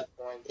 But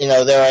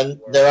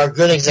there are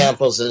good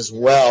examples as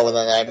well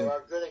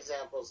that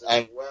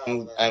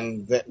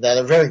that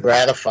are very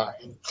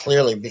gratifying,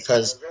 clearly,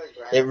 because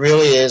it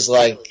really is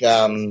like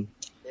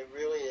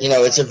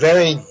it's a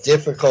very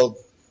difficult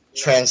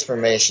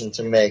transformation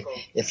to make.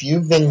 If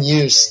you've been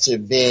used to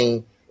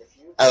being,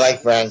 I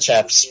like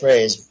Brandchap's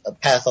phrase,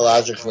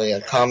 pathologically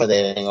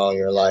accommodating all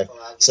your life,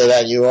 so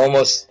that you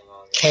almost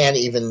can't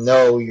even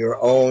know your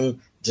own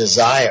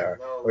desire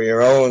or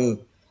your own,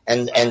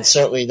 and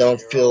certainly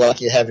don't feel like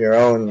you have your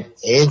own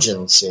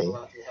agency,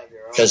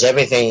 because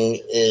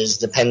everything is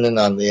dependent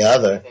on the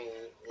other.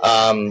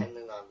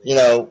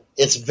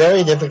 It's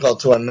very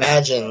difficult to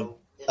imagine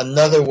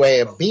another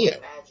way of being.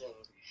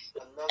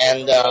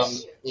 And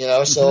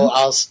so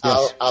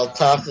I'll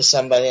talk to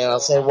somebody and I'll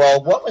say,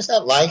 well, what was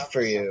that like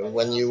for you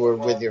when you were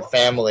with your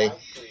family?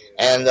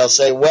 And they'll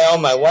say, well,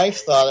 my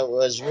wife thought it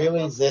was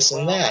really this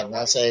and that. And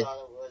I'll say,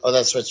 oh,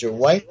 that's what your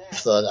wife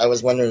thought. I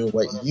was wondering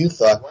what you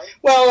thought.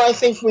 Well, I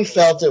think we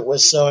felt it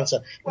was so and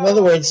so. In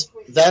other words,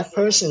 that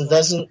person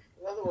doesn't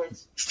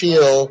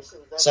feel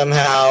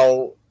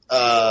somehow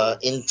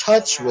in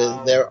touch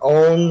with their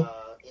own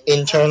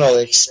internal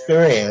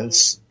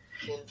experience,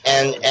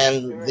 and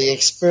the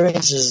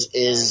experience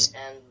is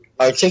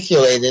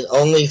articulated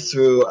only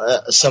through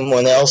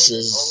someone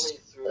else's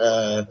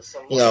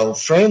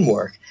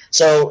framework.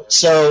 So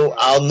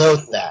I'll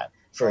note that,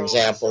 for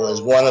example,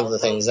 as one of the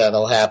things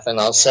that'll happen.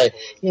 I'll say,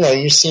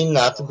 you seem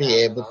not to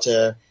be able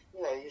to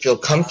feel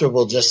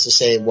comfortable just to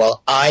say,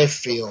 well, I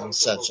feel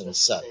such and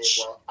such.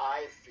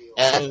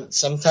 And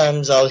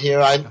sometimes I'll hear,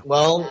 I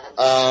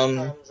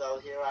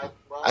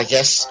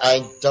guess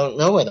I don't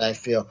know what I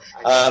feel.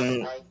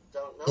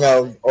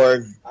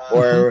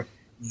 Or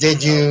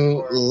did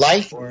you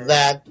like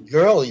that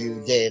girl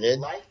you dated?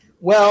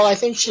 Well, I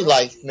think she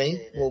liked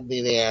me, will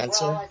be the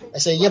answer. I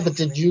say, yeah, but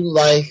did you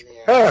like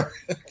her?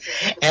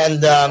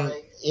 And,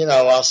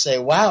 I'll say,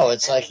 wow,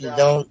 it's like you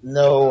don't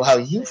know how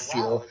you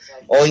feel.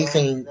 All you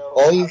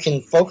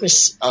can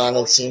focus on,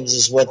 it seems,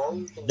 is what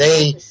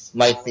they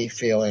might be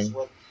feeling.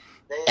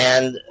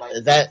 And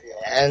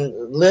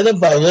little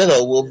by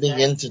little, we'll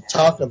begin to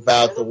talk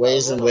about the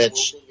ways in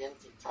which,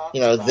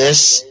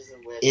 this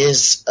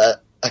is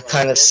a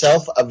kind of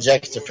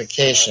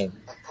self-objectification.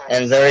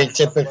 And very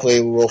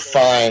typically, we'll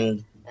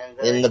find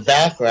in the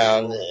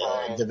background,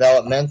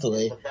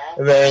 developmentally,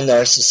 a very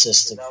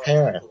narcissistic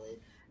parent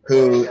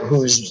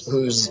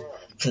whose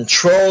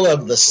control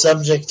of the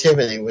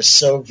subjectivity was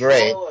so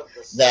great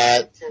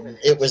that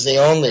it was the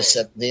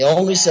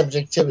only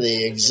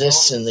subjectivity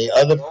exists in the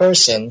other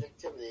person,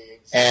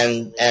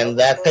 and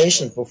that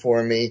patient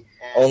before me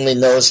only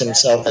knows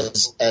himself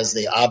as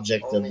the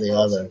object of the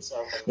other.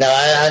 Now,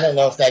 I don't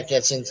know if that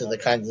gets into the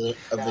kinds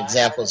of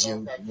examples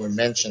you were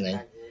mentioning.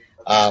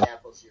 Well,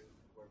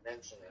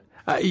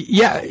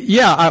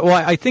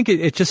 I think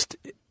it just,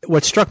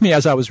 what struck me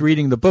as I was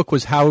reading the book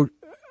was how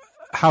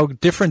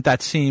different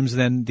that seems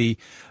than the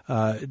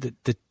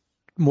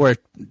more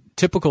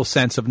typical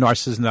sense of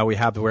narcissism that we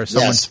have, where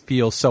someone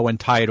feels so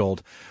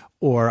entitled,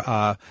 or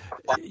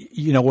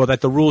or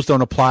that the rules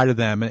don't apply to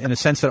them, in a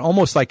sense that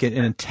almost like an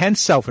intense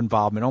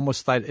self-involvement,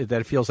 almost like that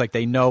it feels like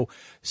they know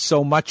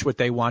so much what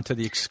they want to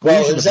the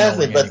exclusion. Well,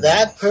 exactly, of but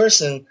that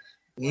person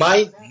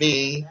might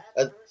be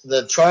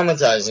the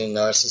traumatizing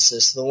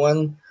narcissist, the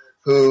one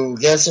who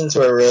gets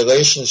into a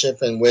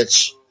relationship in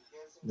which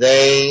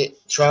they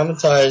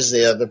traumatize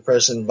the other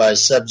person by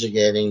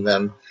subjugating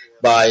them,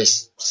 by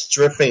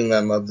stripping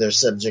them of their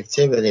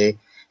subjectivity,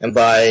 and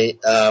by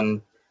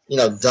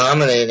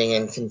dominating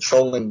and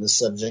controlling the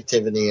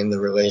subjectivity in the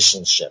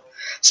relationship.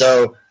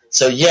 So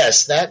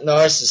yes, that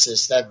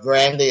narcissist, that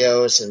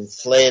grandiose,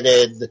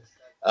 inflated,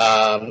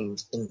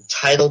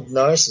 entitled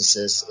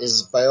narcissist,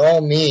 is by all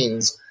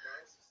means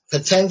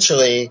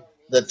potentially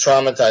the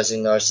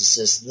traumatizing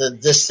narcissist. The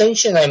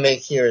distinction I make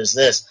here is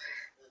this,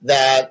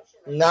 that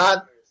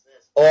not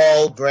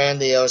all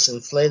grandiose,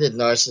 inflated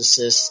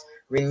narcissists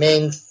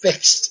remain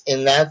fixed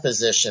in that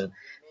position.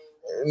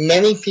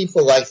 Many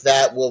people like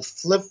that will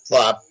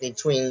flip-flop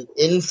between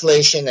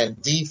inflation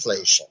and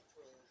deflation.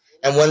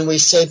 And when we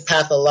say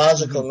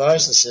pathological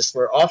narcissist,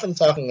 we're often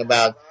talking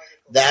about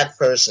that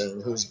person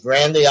whose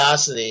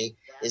grandiosity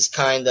is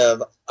kind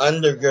of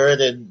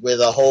undergirded with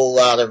a whole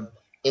lot of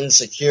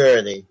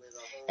insecurity,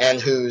 and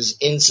whose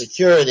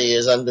insecurity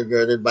is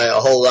undergirded by a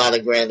whole lot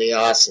of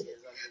grandiosity.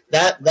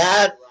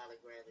 That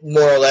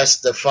more or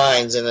less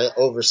defines, in an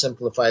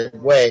oversimplified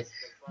way,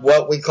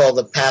 what we call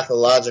the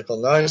pathological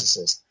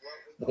narcissist.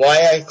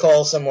 Why I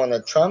call someone a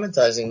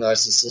traumatizing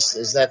narcissist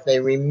is that they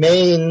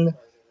remain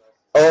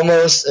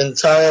almost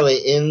entirely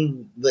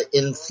in the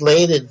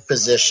inflated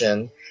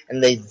position,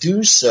 and they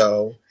do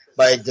so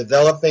by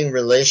developing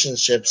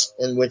relationships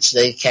in which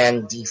they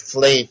can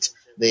deflate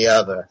the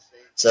other.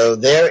 So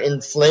their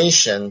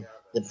inflation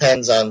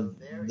depends on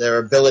their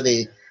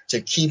ability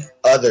to keep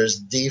others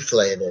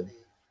deflated.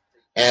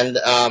 And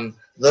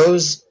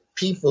those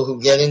people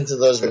who get into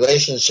those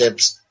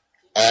relationships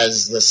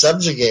as the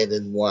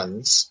subjugated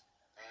ones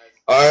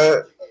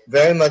are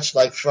very much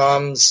like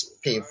Fromm's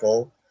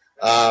people,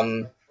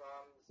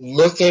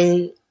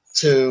 looking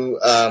to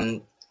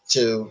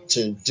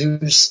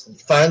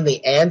find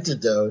the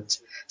antidote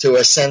to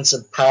a sense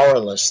of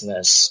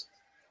powerlessness,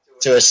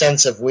 to a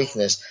sense of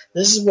weakness.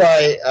 This is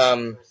why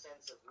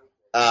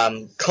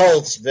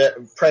cults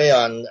prey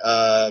on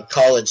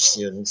college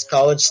students.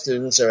 College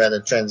students are at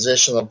a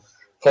transitional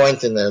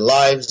point in their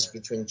lives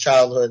between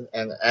childhood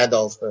and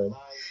adulthood.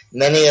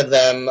 Many of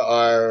them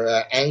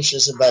are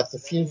anxious about the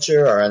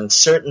future, or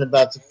uncertain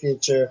about the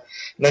future.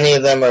 Many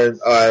of them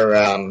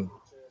are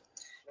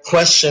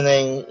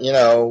questioning,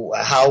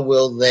 how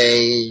will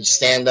they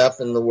stand up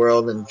in the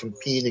world and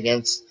compete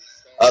against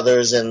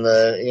others in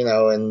the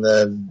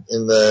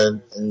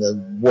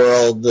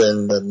world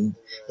and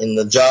in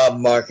the job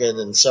market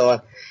and so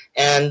on.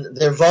 And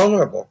they're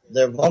vulnerable.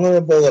 They're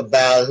vulnerable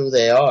about who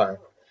they are.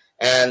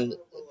 And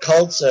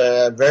cults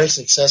are very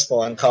successful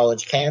on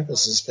college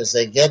campuses because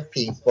they get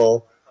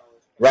people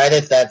right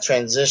at that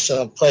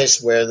transitional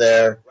place where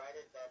they're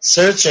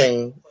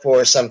searching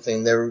for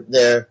something.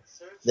 They're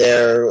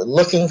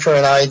looking for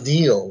an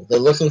ideal. They're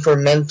looking for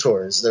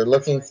mentors. They're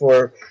looking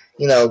for,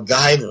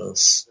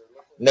 guidance.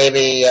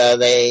 Maybe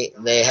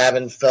they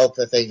haven't felt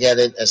that they get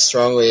it as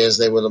strongly as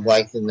they would have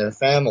liked in their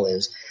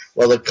families.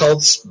 Well, the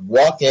cults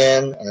walk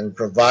in and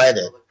provide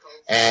it,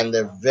 and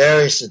they're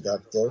very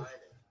seductive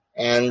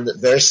and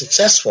very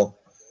successful.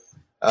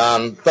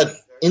 But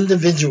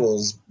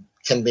individuals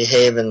can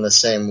behave in the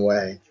same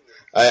way.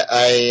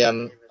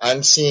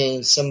 I'm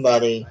seeing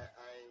somebody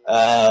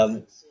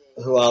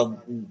who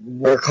I'll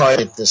work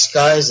hard at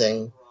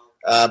disguising,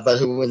 but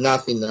who would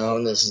not be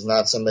known. This is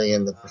not somebody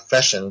in the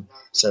profession,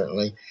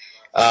 certainly,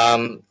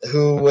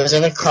 who was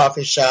in a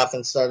coffee shop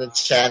and started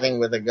chatting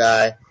with a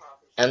guy.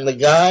 And the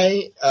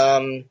guy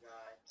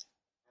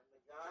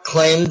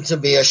claimed to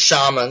be a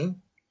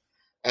shaman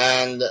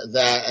and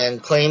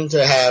claimed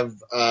to have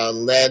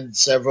led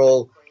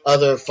several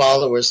other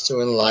followers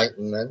to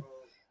enlightenment.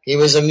 He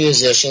was a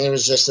musician. He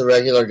was just a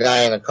regular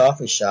guy in a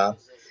coffee shop.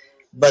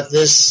 But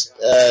this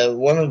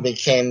woman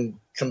became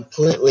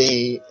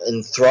completely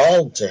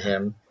enthralled to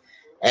him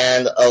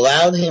and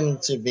allowed him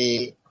to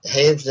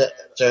behave to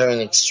her in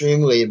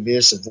extremely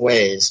abusive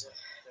ways,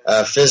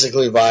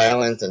 physically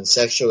violent and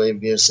sexually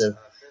abusive,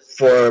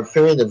 for a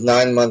period of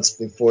 9 months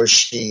before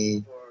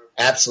she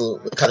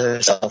absolutely cut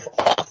herself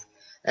off.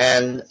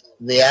 And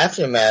the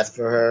aftermath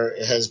for her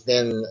has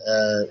been,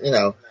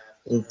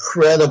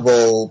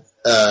 incredible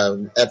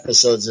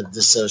episodes of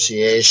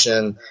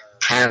dissociation,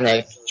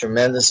 panic,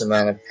 tremendous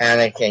amount of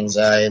panic,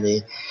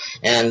 anxiety,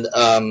 and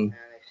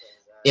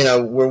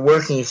we're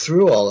working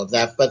through all of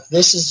that. But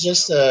this is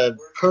just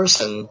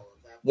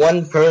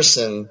one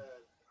person,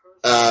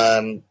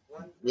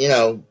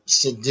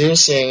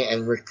 seducing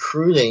and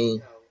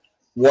recruiting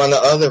one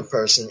other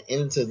person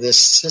into this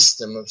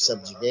system of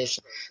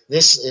subjugation.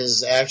 This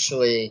is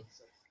actually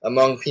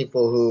among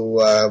people who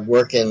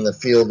work in the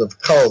field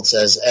of cults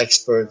as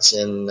experts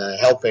in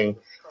helping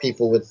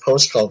people with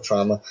post-cult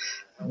trauma.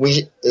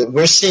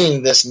 We're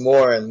seeing this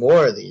more and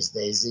more these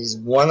days, these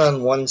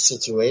one-on-one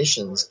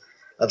situations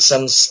of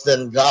some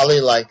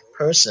Svengali-like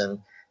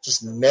person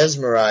just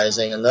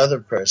mesmerizing another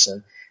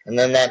person, and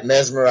then that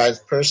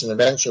mesmerized person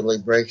eventually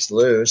breaks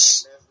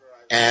loose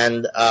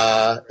and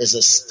is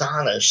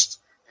astonished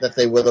that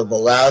they would have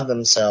allowed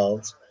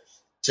themselves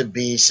to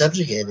be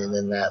subjugated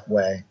in that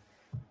way.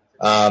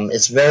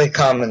 It's very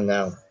common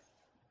now.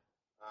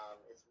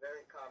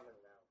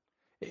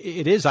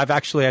 It is. I've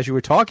actually, as you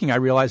were talking, I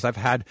realized I've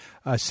had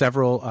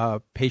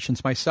several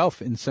patients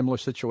myself in similar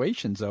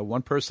situations.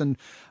 One person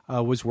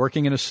was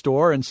working in a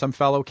store, and some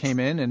fellow came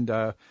in, and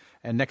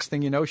next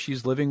thing you know,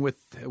 she's living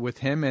with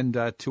him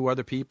and two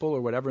other people or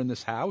whatever in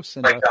this house,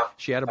 and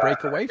she had to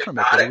break away from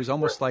it. But it was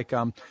almost like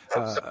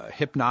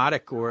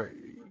hypnotic, or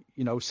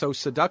so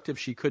seductive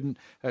she couldn't.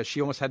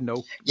 She almost had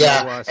no.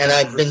 Yeah, and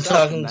I've been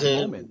talking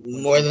to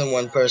more than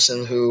one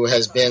person who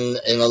has been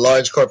in a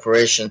large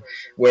corporation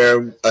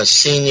where a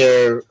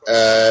senior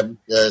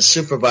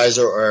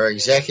supervisor or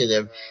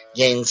executive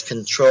gains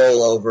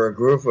control over a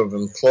group of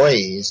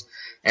employees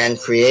and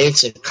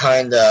creates a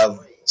kind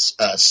of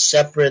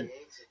separate,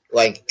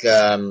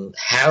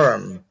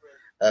 harem,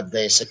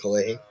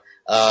 basically.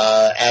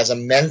 As a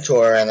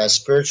mentor and a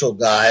spiritual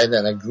guide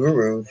and a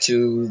guru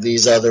to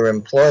these other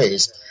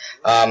employees.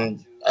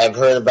 I've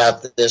heard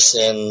about this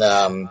in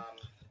some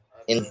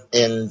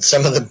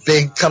of the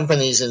big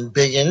companies in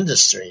big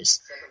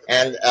industries,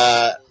 and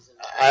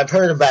I've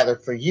heard about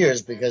it for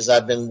years because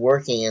I've been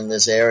working in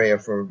this area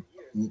for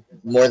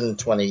more than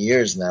 20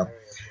 years now.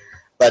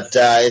 But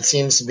it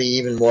seems to be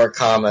even more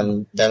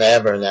common than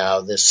ever now,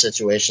 this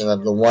situation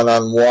of the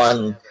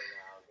one-on-one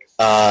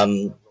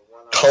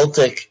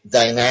cultic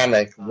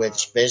dynamic,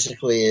 which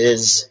basically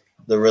is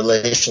the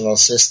relational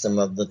system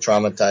of the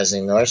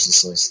traumatizing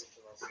narcissist.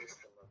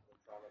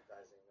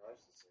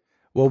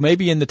 Well,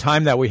 maybe in the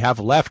time that we have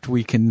left,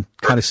 we can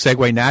kind of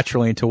segue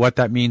naturally into what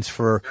that means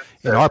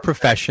in our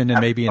profession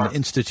and maybe in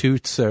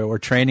institutes or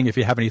training, if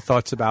you have any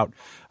thoughts about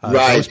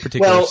those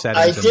particular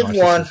settings. I did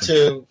want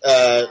to,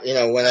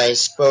 when I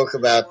spoke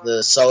about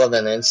the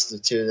Sullivan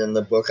Institute in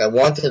the book, I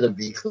wanted to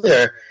be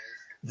clear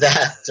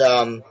that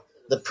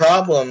the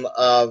problem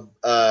of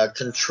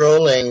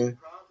controlling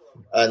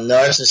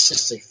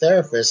narcissistic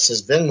therapists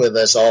has been with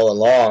us all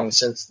along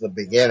since the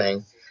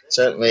beginning.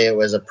 Certainly, it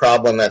was a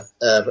problem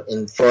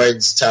in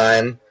Freud's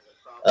time.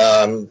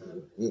 Many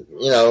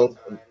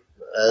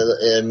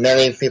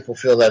people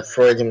feel that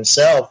Freud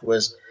himself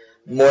was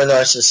more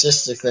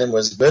narcissistic than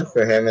was good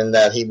for him, and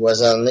that he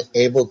was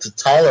unable to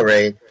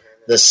tolerate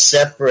the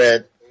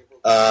separate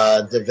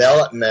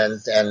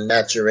development and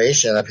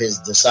maturation of his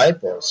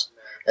disciples.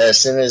 As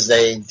soon as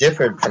they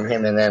differed from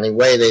him in any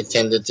way, they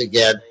tended to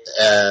get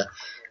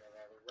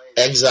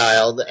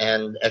exiled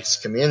and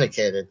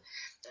excommunicated.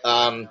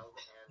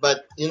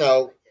 But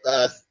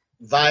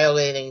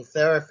violating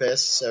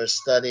therapists are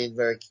studied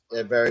very,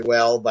 very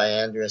well by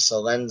Andrea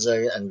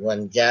Salenza and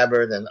Glenn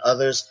Gabbard and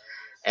others.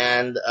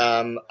 And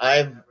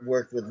I've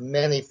worked with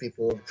many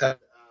people who've come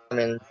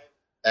in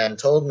and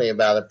told me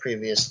about a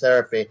previous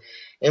therapy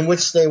in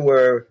which they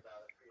were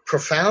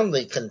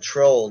profoundly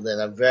controlled in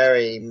a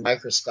very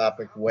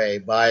microscopic way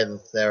by the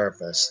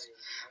therapist.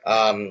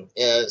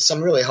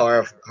 Some really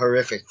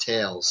horrific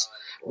tales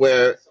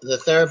where the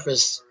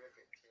therapist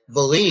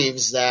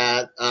believes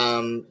that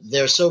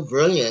they're so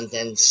brilliant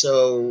and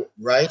so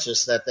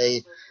righteous that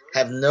they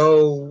have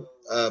no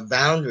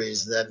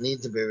boundaries that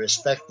need to be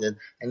respected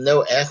and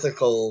no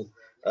ethical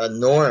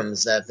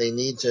norms that they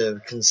need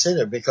to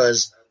consider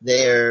because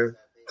they're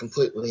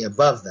completely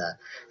above that.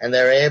 And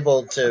they're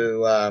able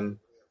to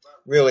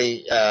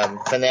really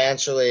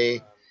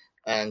financially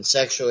and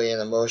sexually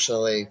and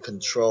emotionally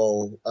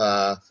control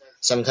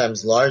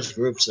sometimes large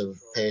groups of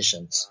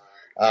patients.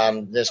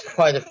 There's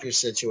quite a few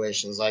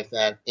situations like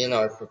that in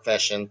our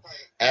profession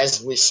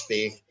as we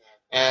speak,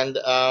 and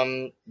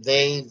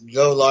they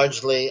go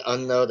largely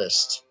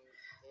unnoticed.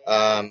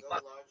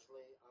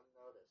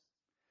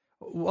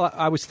 Well,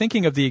 I was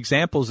thinking of the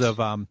examples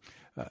of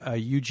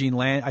Eugene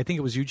Land. I think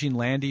it was Eugene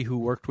Landy who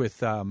worked with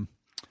Brian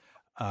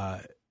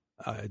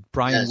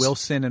Yes.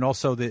 Wilson, and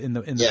also in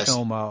the Yes.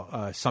 film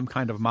Some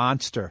Kind of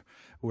Monster,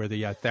 where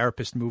the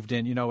therapist moved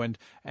in,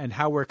 and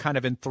how we're kind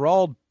of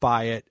enthralled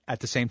by it at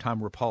the same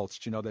time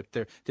repulsed.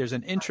 That there's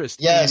an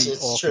interest. Yes, in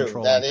it's all true.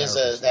 controlling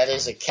That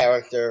is a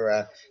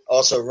character.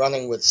 Also,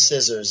 Running with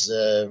Scissors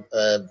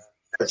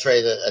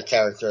portrayed a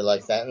character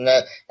like that,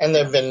 and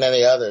there have been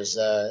many others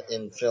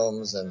in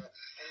films, and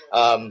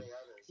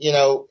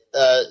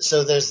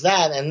so there's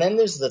that, and then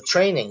there's the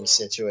training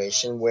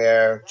situation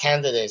where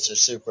candidates are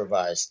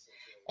supervised,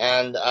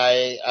 and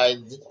I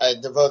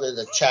devoted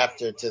a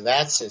chapter to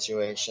that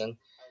situation.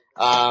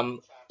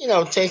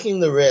 Taking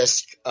the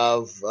risk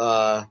of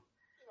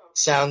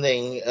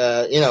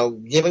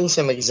giving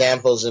some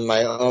examples in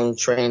my own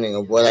training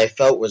of what I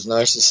felt was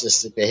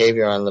narcissistic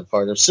behavior on the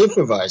part of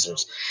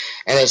supervisors.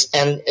 And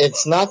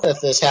it's not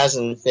that this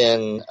hasn't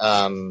been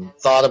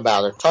thought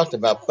about or talked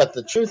about, but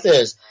the truth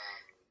is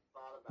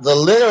the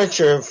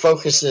literature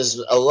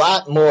focuses a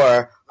lot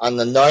more on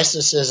the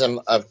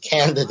narcissism of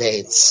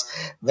candidates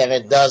than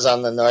it does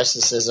on the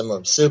narcissism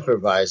of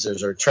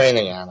supervisors or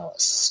training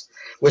analysts,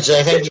 which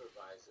I think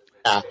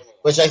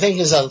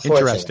is unfortunate.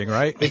 Interesting,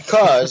 right?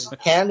 Because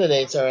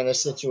candidates are in a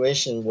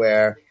situation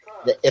where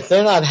if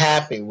they're not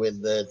happy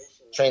with the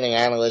training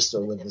analyst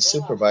or with the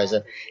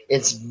supervisor,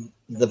 it's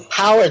the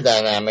power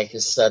dynamic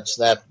is such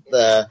that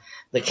the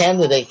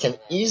candidate can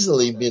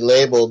easily be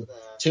labeled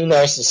too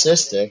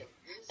narcissistic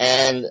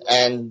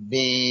and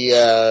be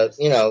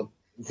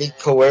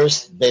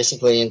coerced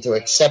basically into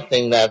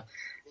accepting that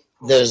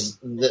there's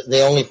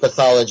the only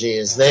pathology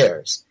is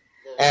theirs.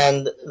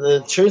 And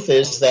the truth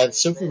is that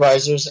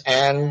supervisors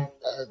and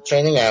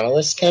training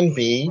analysts can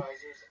be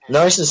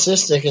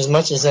narcissistic as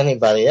much as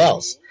anybody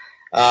else.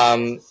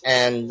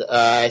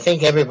 I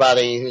think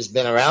everybody who's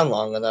been around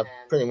long enough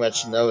pretty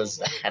much knows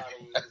that.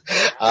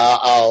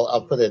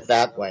 I'll put it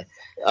that way.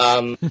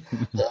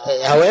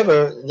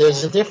 However,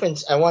 there's a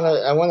difference. I want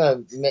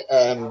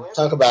to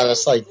talk about a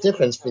slight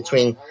difference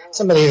between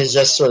somebody who's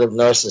just sort of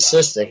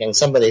narcissistic and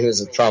somebody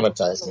who's a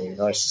traumatizing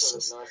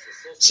narcissist.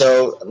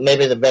 So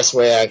maybe the best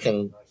way I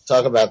can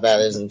talk about that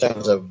is in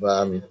terms of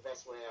an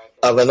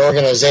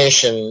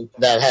organization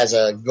that has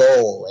a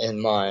goal in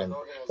mind.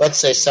 Let's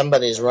say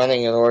somebody's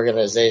running an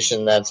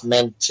organization that's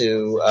meant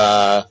to,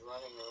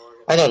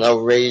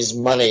 raise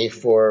money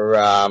for,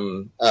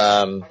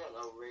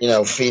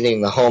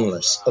 feeding the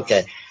homeless.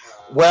 Okay.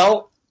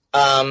 Well,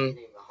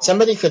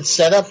 somebody could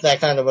set up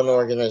that kind of an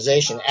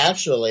organization.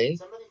 Actually,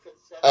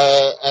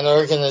 an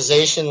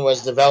organization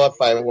was developed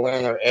by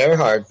Werner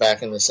Erhard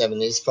back in the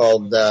 70s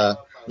called that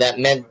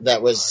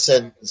was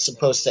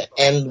supposed to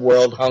end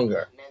world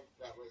hunger.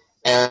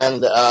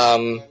 And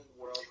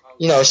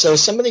so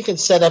somebody could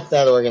set up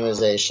that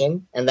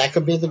organization, and that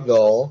could be the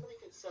goal.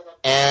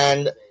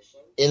 And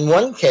in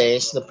one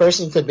case, the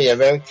person could be a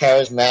very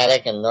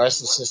charismatic and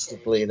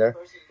narcissistic leader,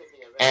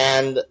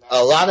 and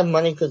a lot of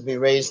money could be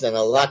raised and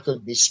a lot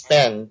could be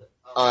spent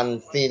on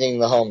feeding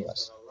the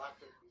homeless.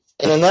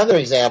 In another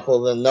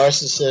example, the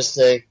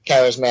narcissistic,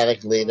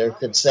 charismatic leader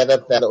could set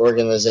up that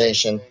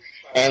organization,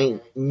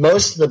 and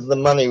most of the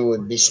money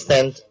would be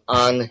spent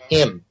on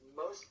him,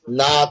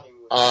 not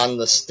on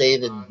the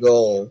stated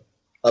goal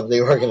of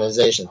the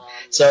organization.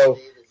 So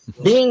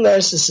being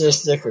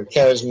narcissistic or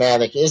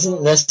charismatic it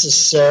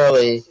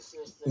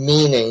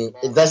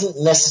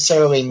doesn't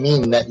necessarily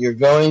mean that you're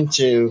going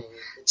to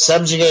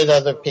subjugate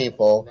other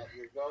people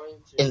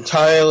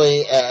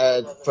entirely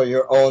for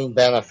your own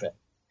benefit.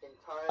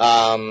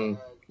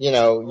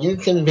 You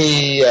can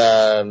be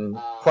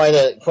quite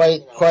a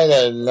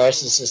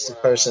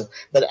narcissistic person,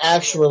 but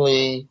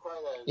actually,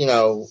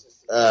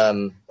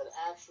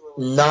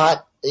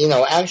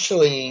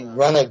 actually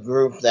run a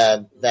group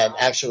that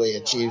actually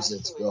achieves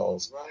its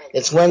goals.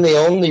 It's when the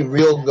only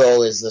real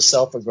goal is the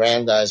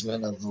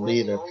self-aggrandizement of the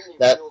leader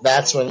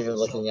that's when you're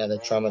looking at a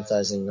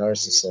traumatizing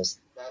narcissist.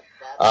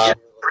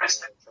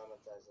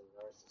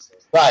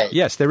 Right.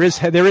 Yes, there is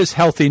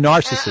healthy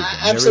narcissism.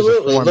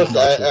 Absolutely. Look,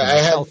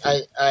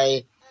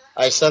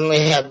 I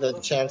suddenly had the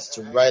chance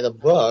to write a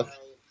book,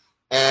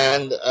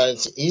 and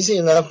it's easy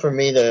enough for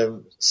me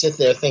to sit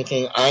there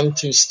thinking I'm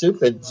too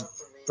stupid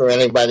for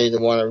anybody to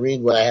want to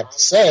read what I have to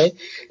say.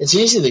 It's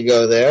easy to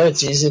go there.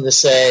 It's easy to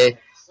say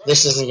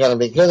this isn't going to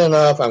be good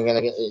enough. I'm going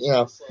to get,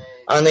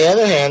 On the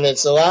other hand,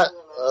 it's a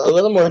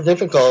little more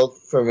difficult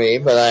for me,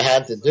 but I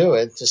had to do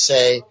it, to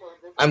say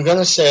I'm going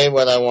to say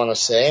what I want to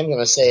say. I'm going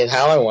to say it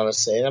how I want to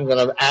say it. I'm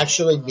going to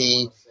actually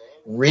be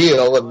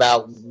real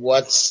about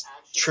what's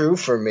true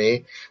for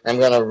me. I'm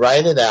going to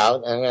write it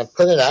out. I'm going to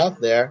put it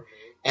out there,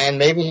 and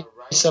maybe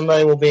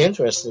somebody will be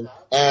interested.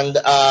 And,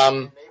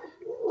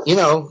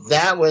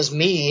 that was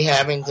me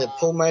having to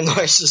pull my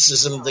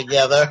narcissism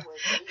together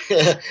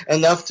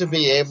enough to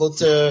be able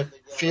to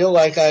feel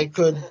like I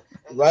could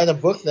write a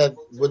book that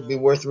would be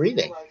worth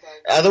reading.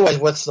 Otherwise,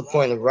 what's the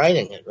point of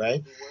writing it,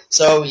 right?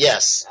 So,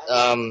 yes,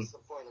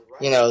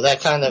 that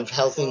kind of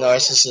healthy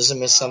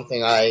narcissism is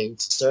something I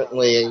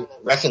certainly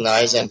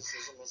recognize. And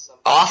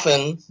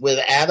often with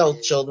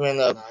adult children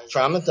of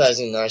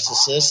traumatizing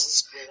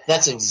narcissists,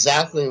 that's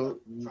exactly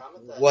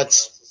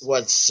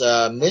what's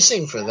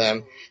missing for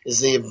them, is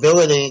the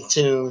ability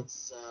to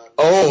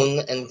own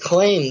and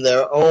claim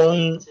their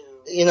own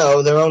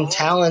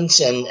talents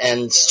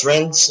and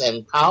strengths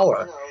and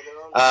power.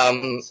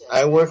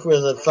 I work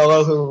with a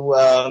fellow who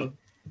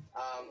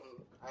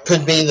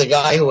could be the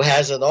guy who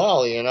has it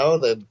all,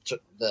 the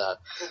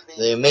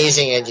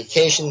amazing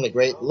education, the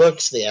great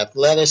looks, the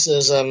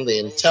athleticism, the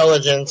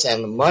intelligence,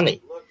 and the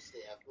money.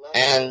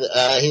 And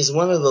he's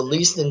one of the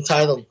least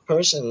entitled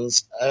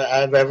persons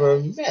I've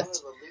ever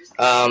met.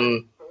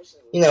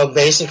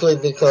 Basically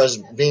because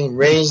being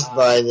raised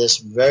by this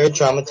very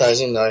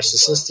traumatizing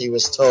narcissist, he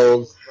was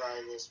told,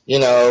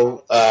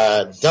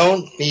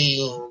 don't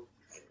be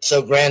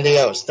so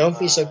grandiose, don't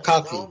be so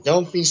cocky,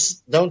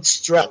 don't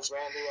strut.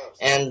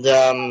 And,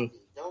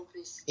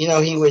 he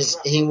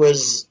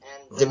was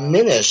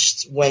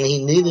diminished when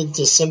he needed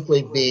to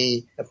simply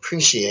be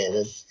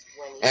appreciated.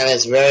 And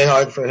it's very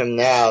hard for him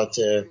now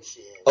to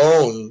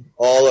own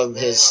all of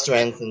his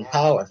strength and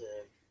power,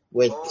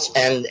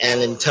 and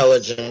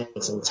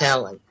intelligence and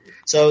talent.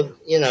 So,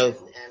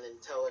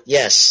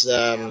 yes,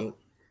 a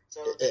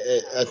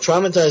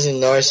traumatizing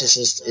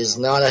narcissist is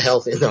not a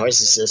healthy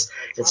narcissist.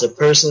 It's a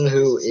person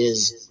who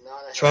is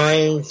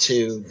trying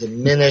to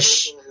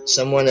diminish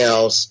someone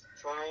else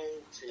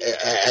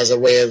as a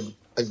way of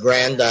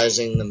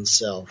aggrandizing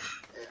themselves.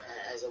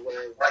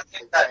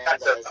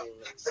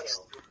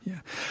 Yeah.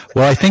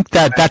 Well, I think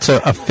that's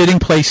a fitting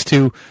place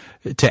to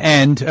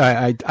end.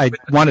 I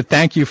want to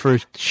thank you for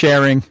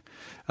sharing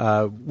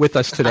with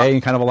us today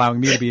and kind of allowing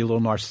me to be a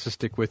little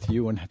narcissistic with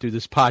you and do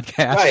this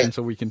podcast, right. And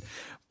so we can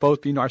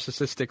both be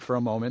narcissistic for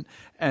a moment.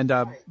 And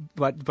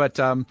but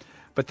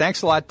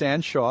thanks a lot,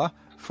 Dan Shaw,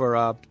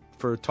 for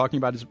talking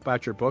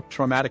about your book,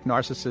 Traumatic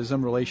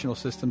Narcissism: Relational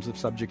Systems of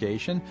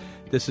Subjugation.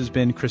 This has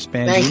been Chris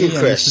Bandini. Thank you,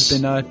 Chris.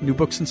 And this has been New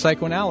Books in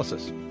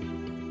Psychoanalysis.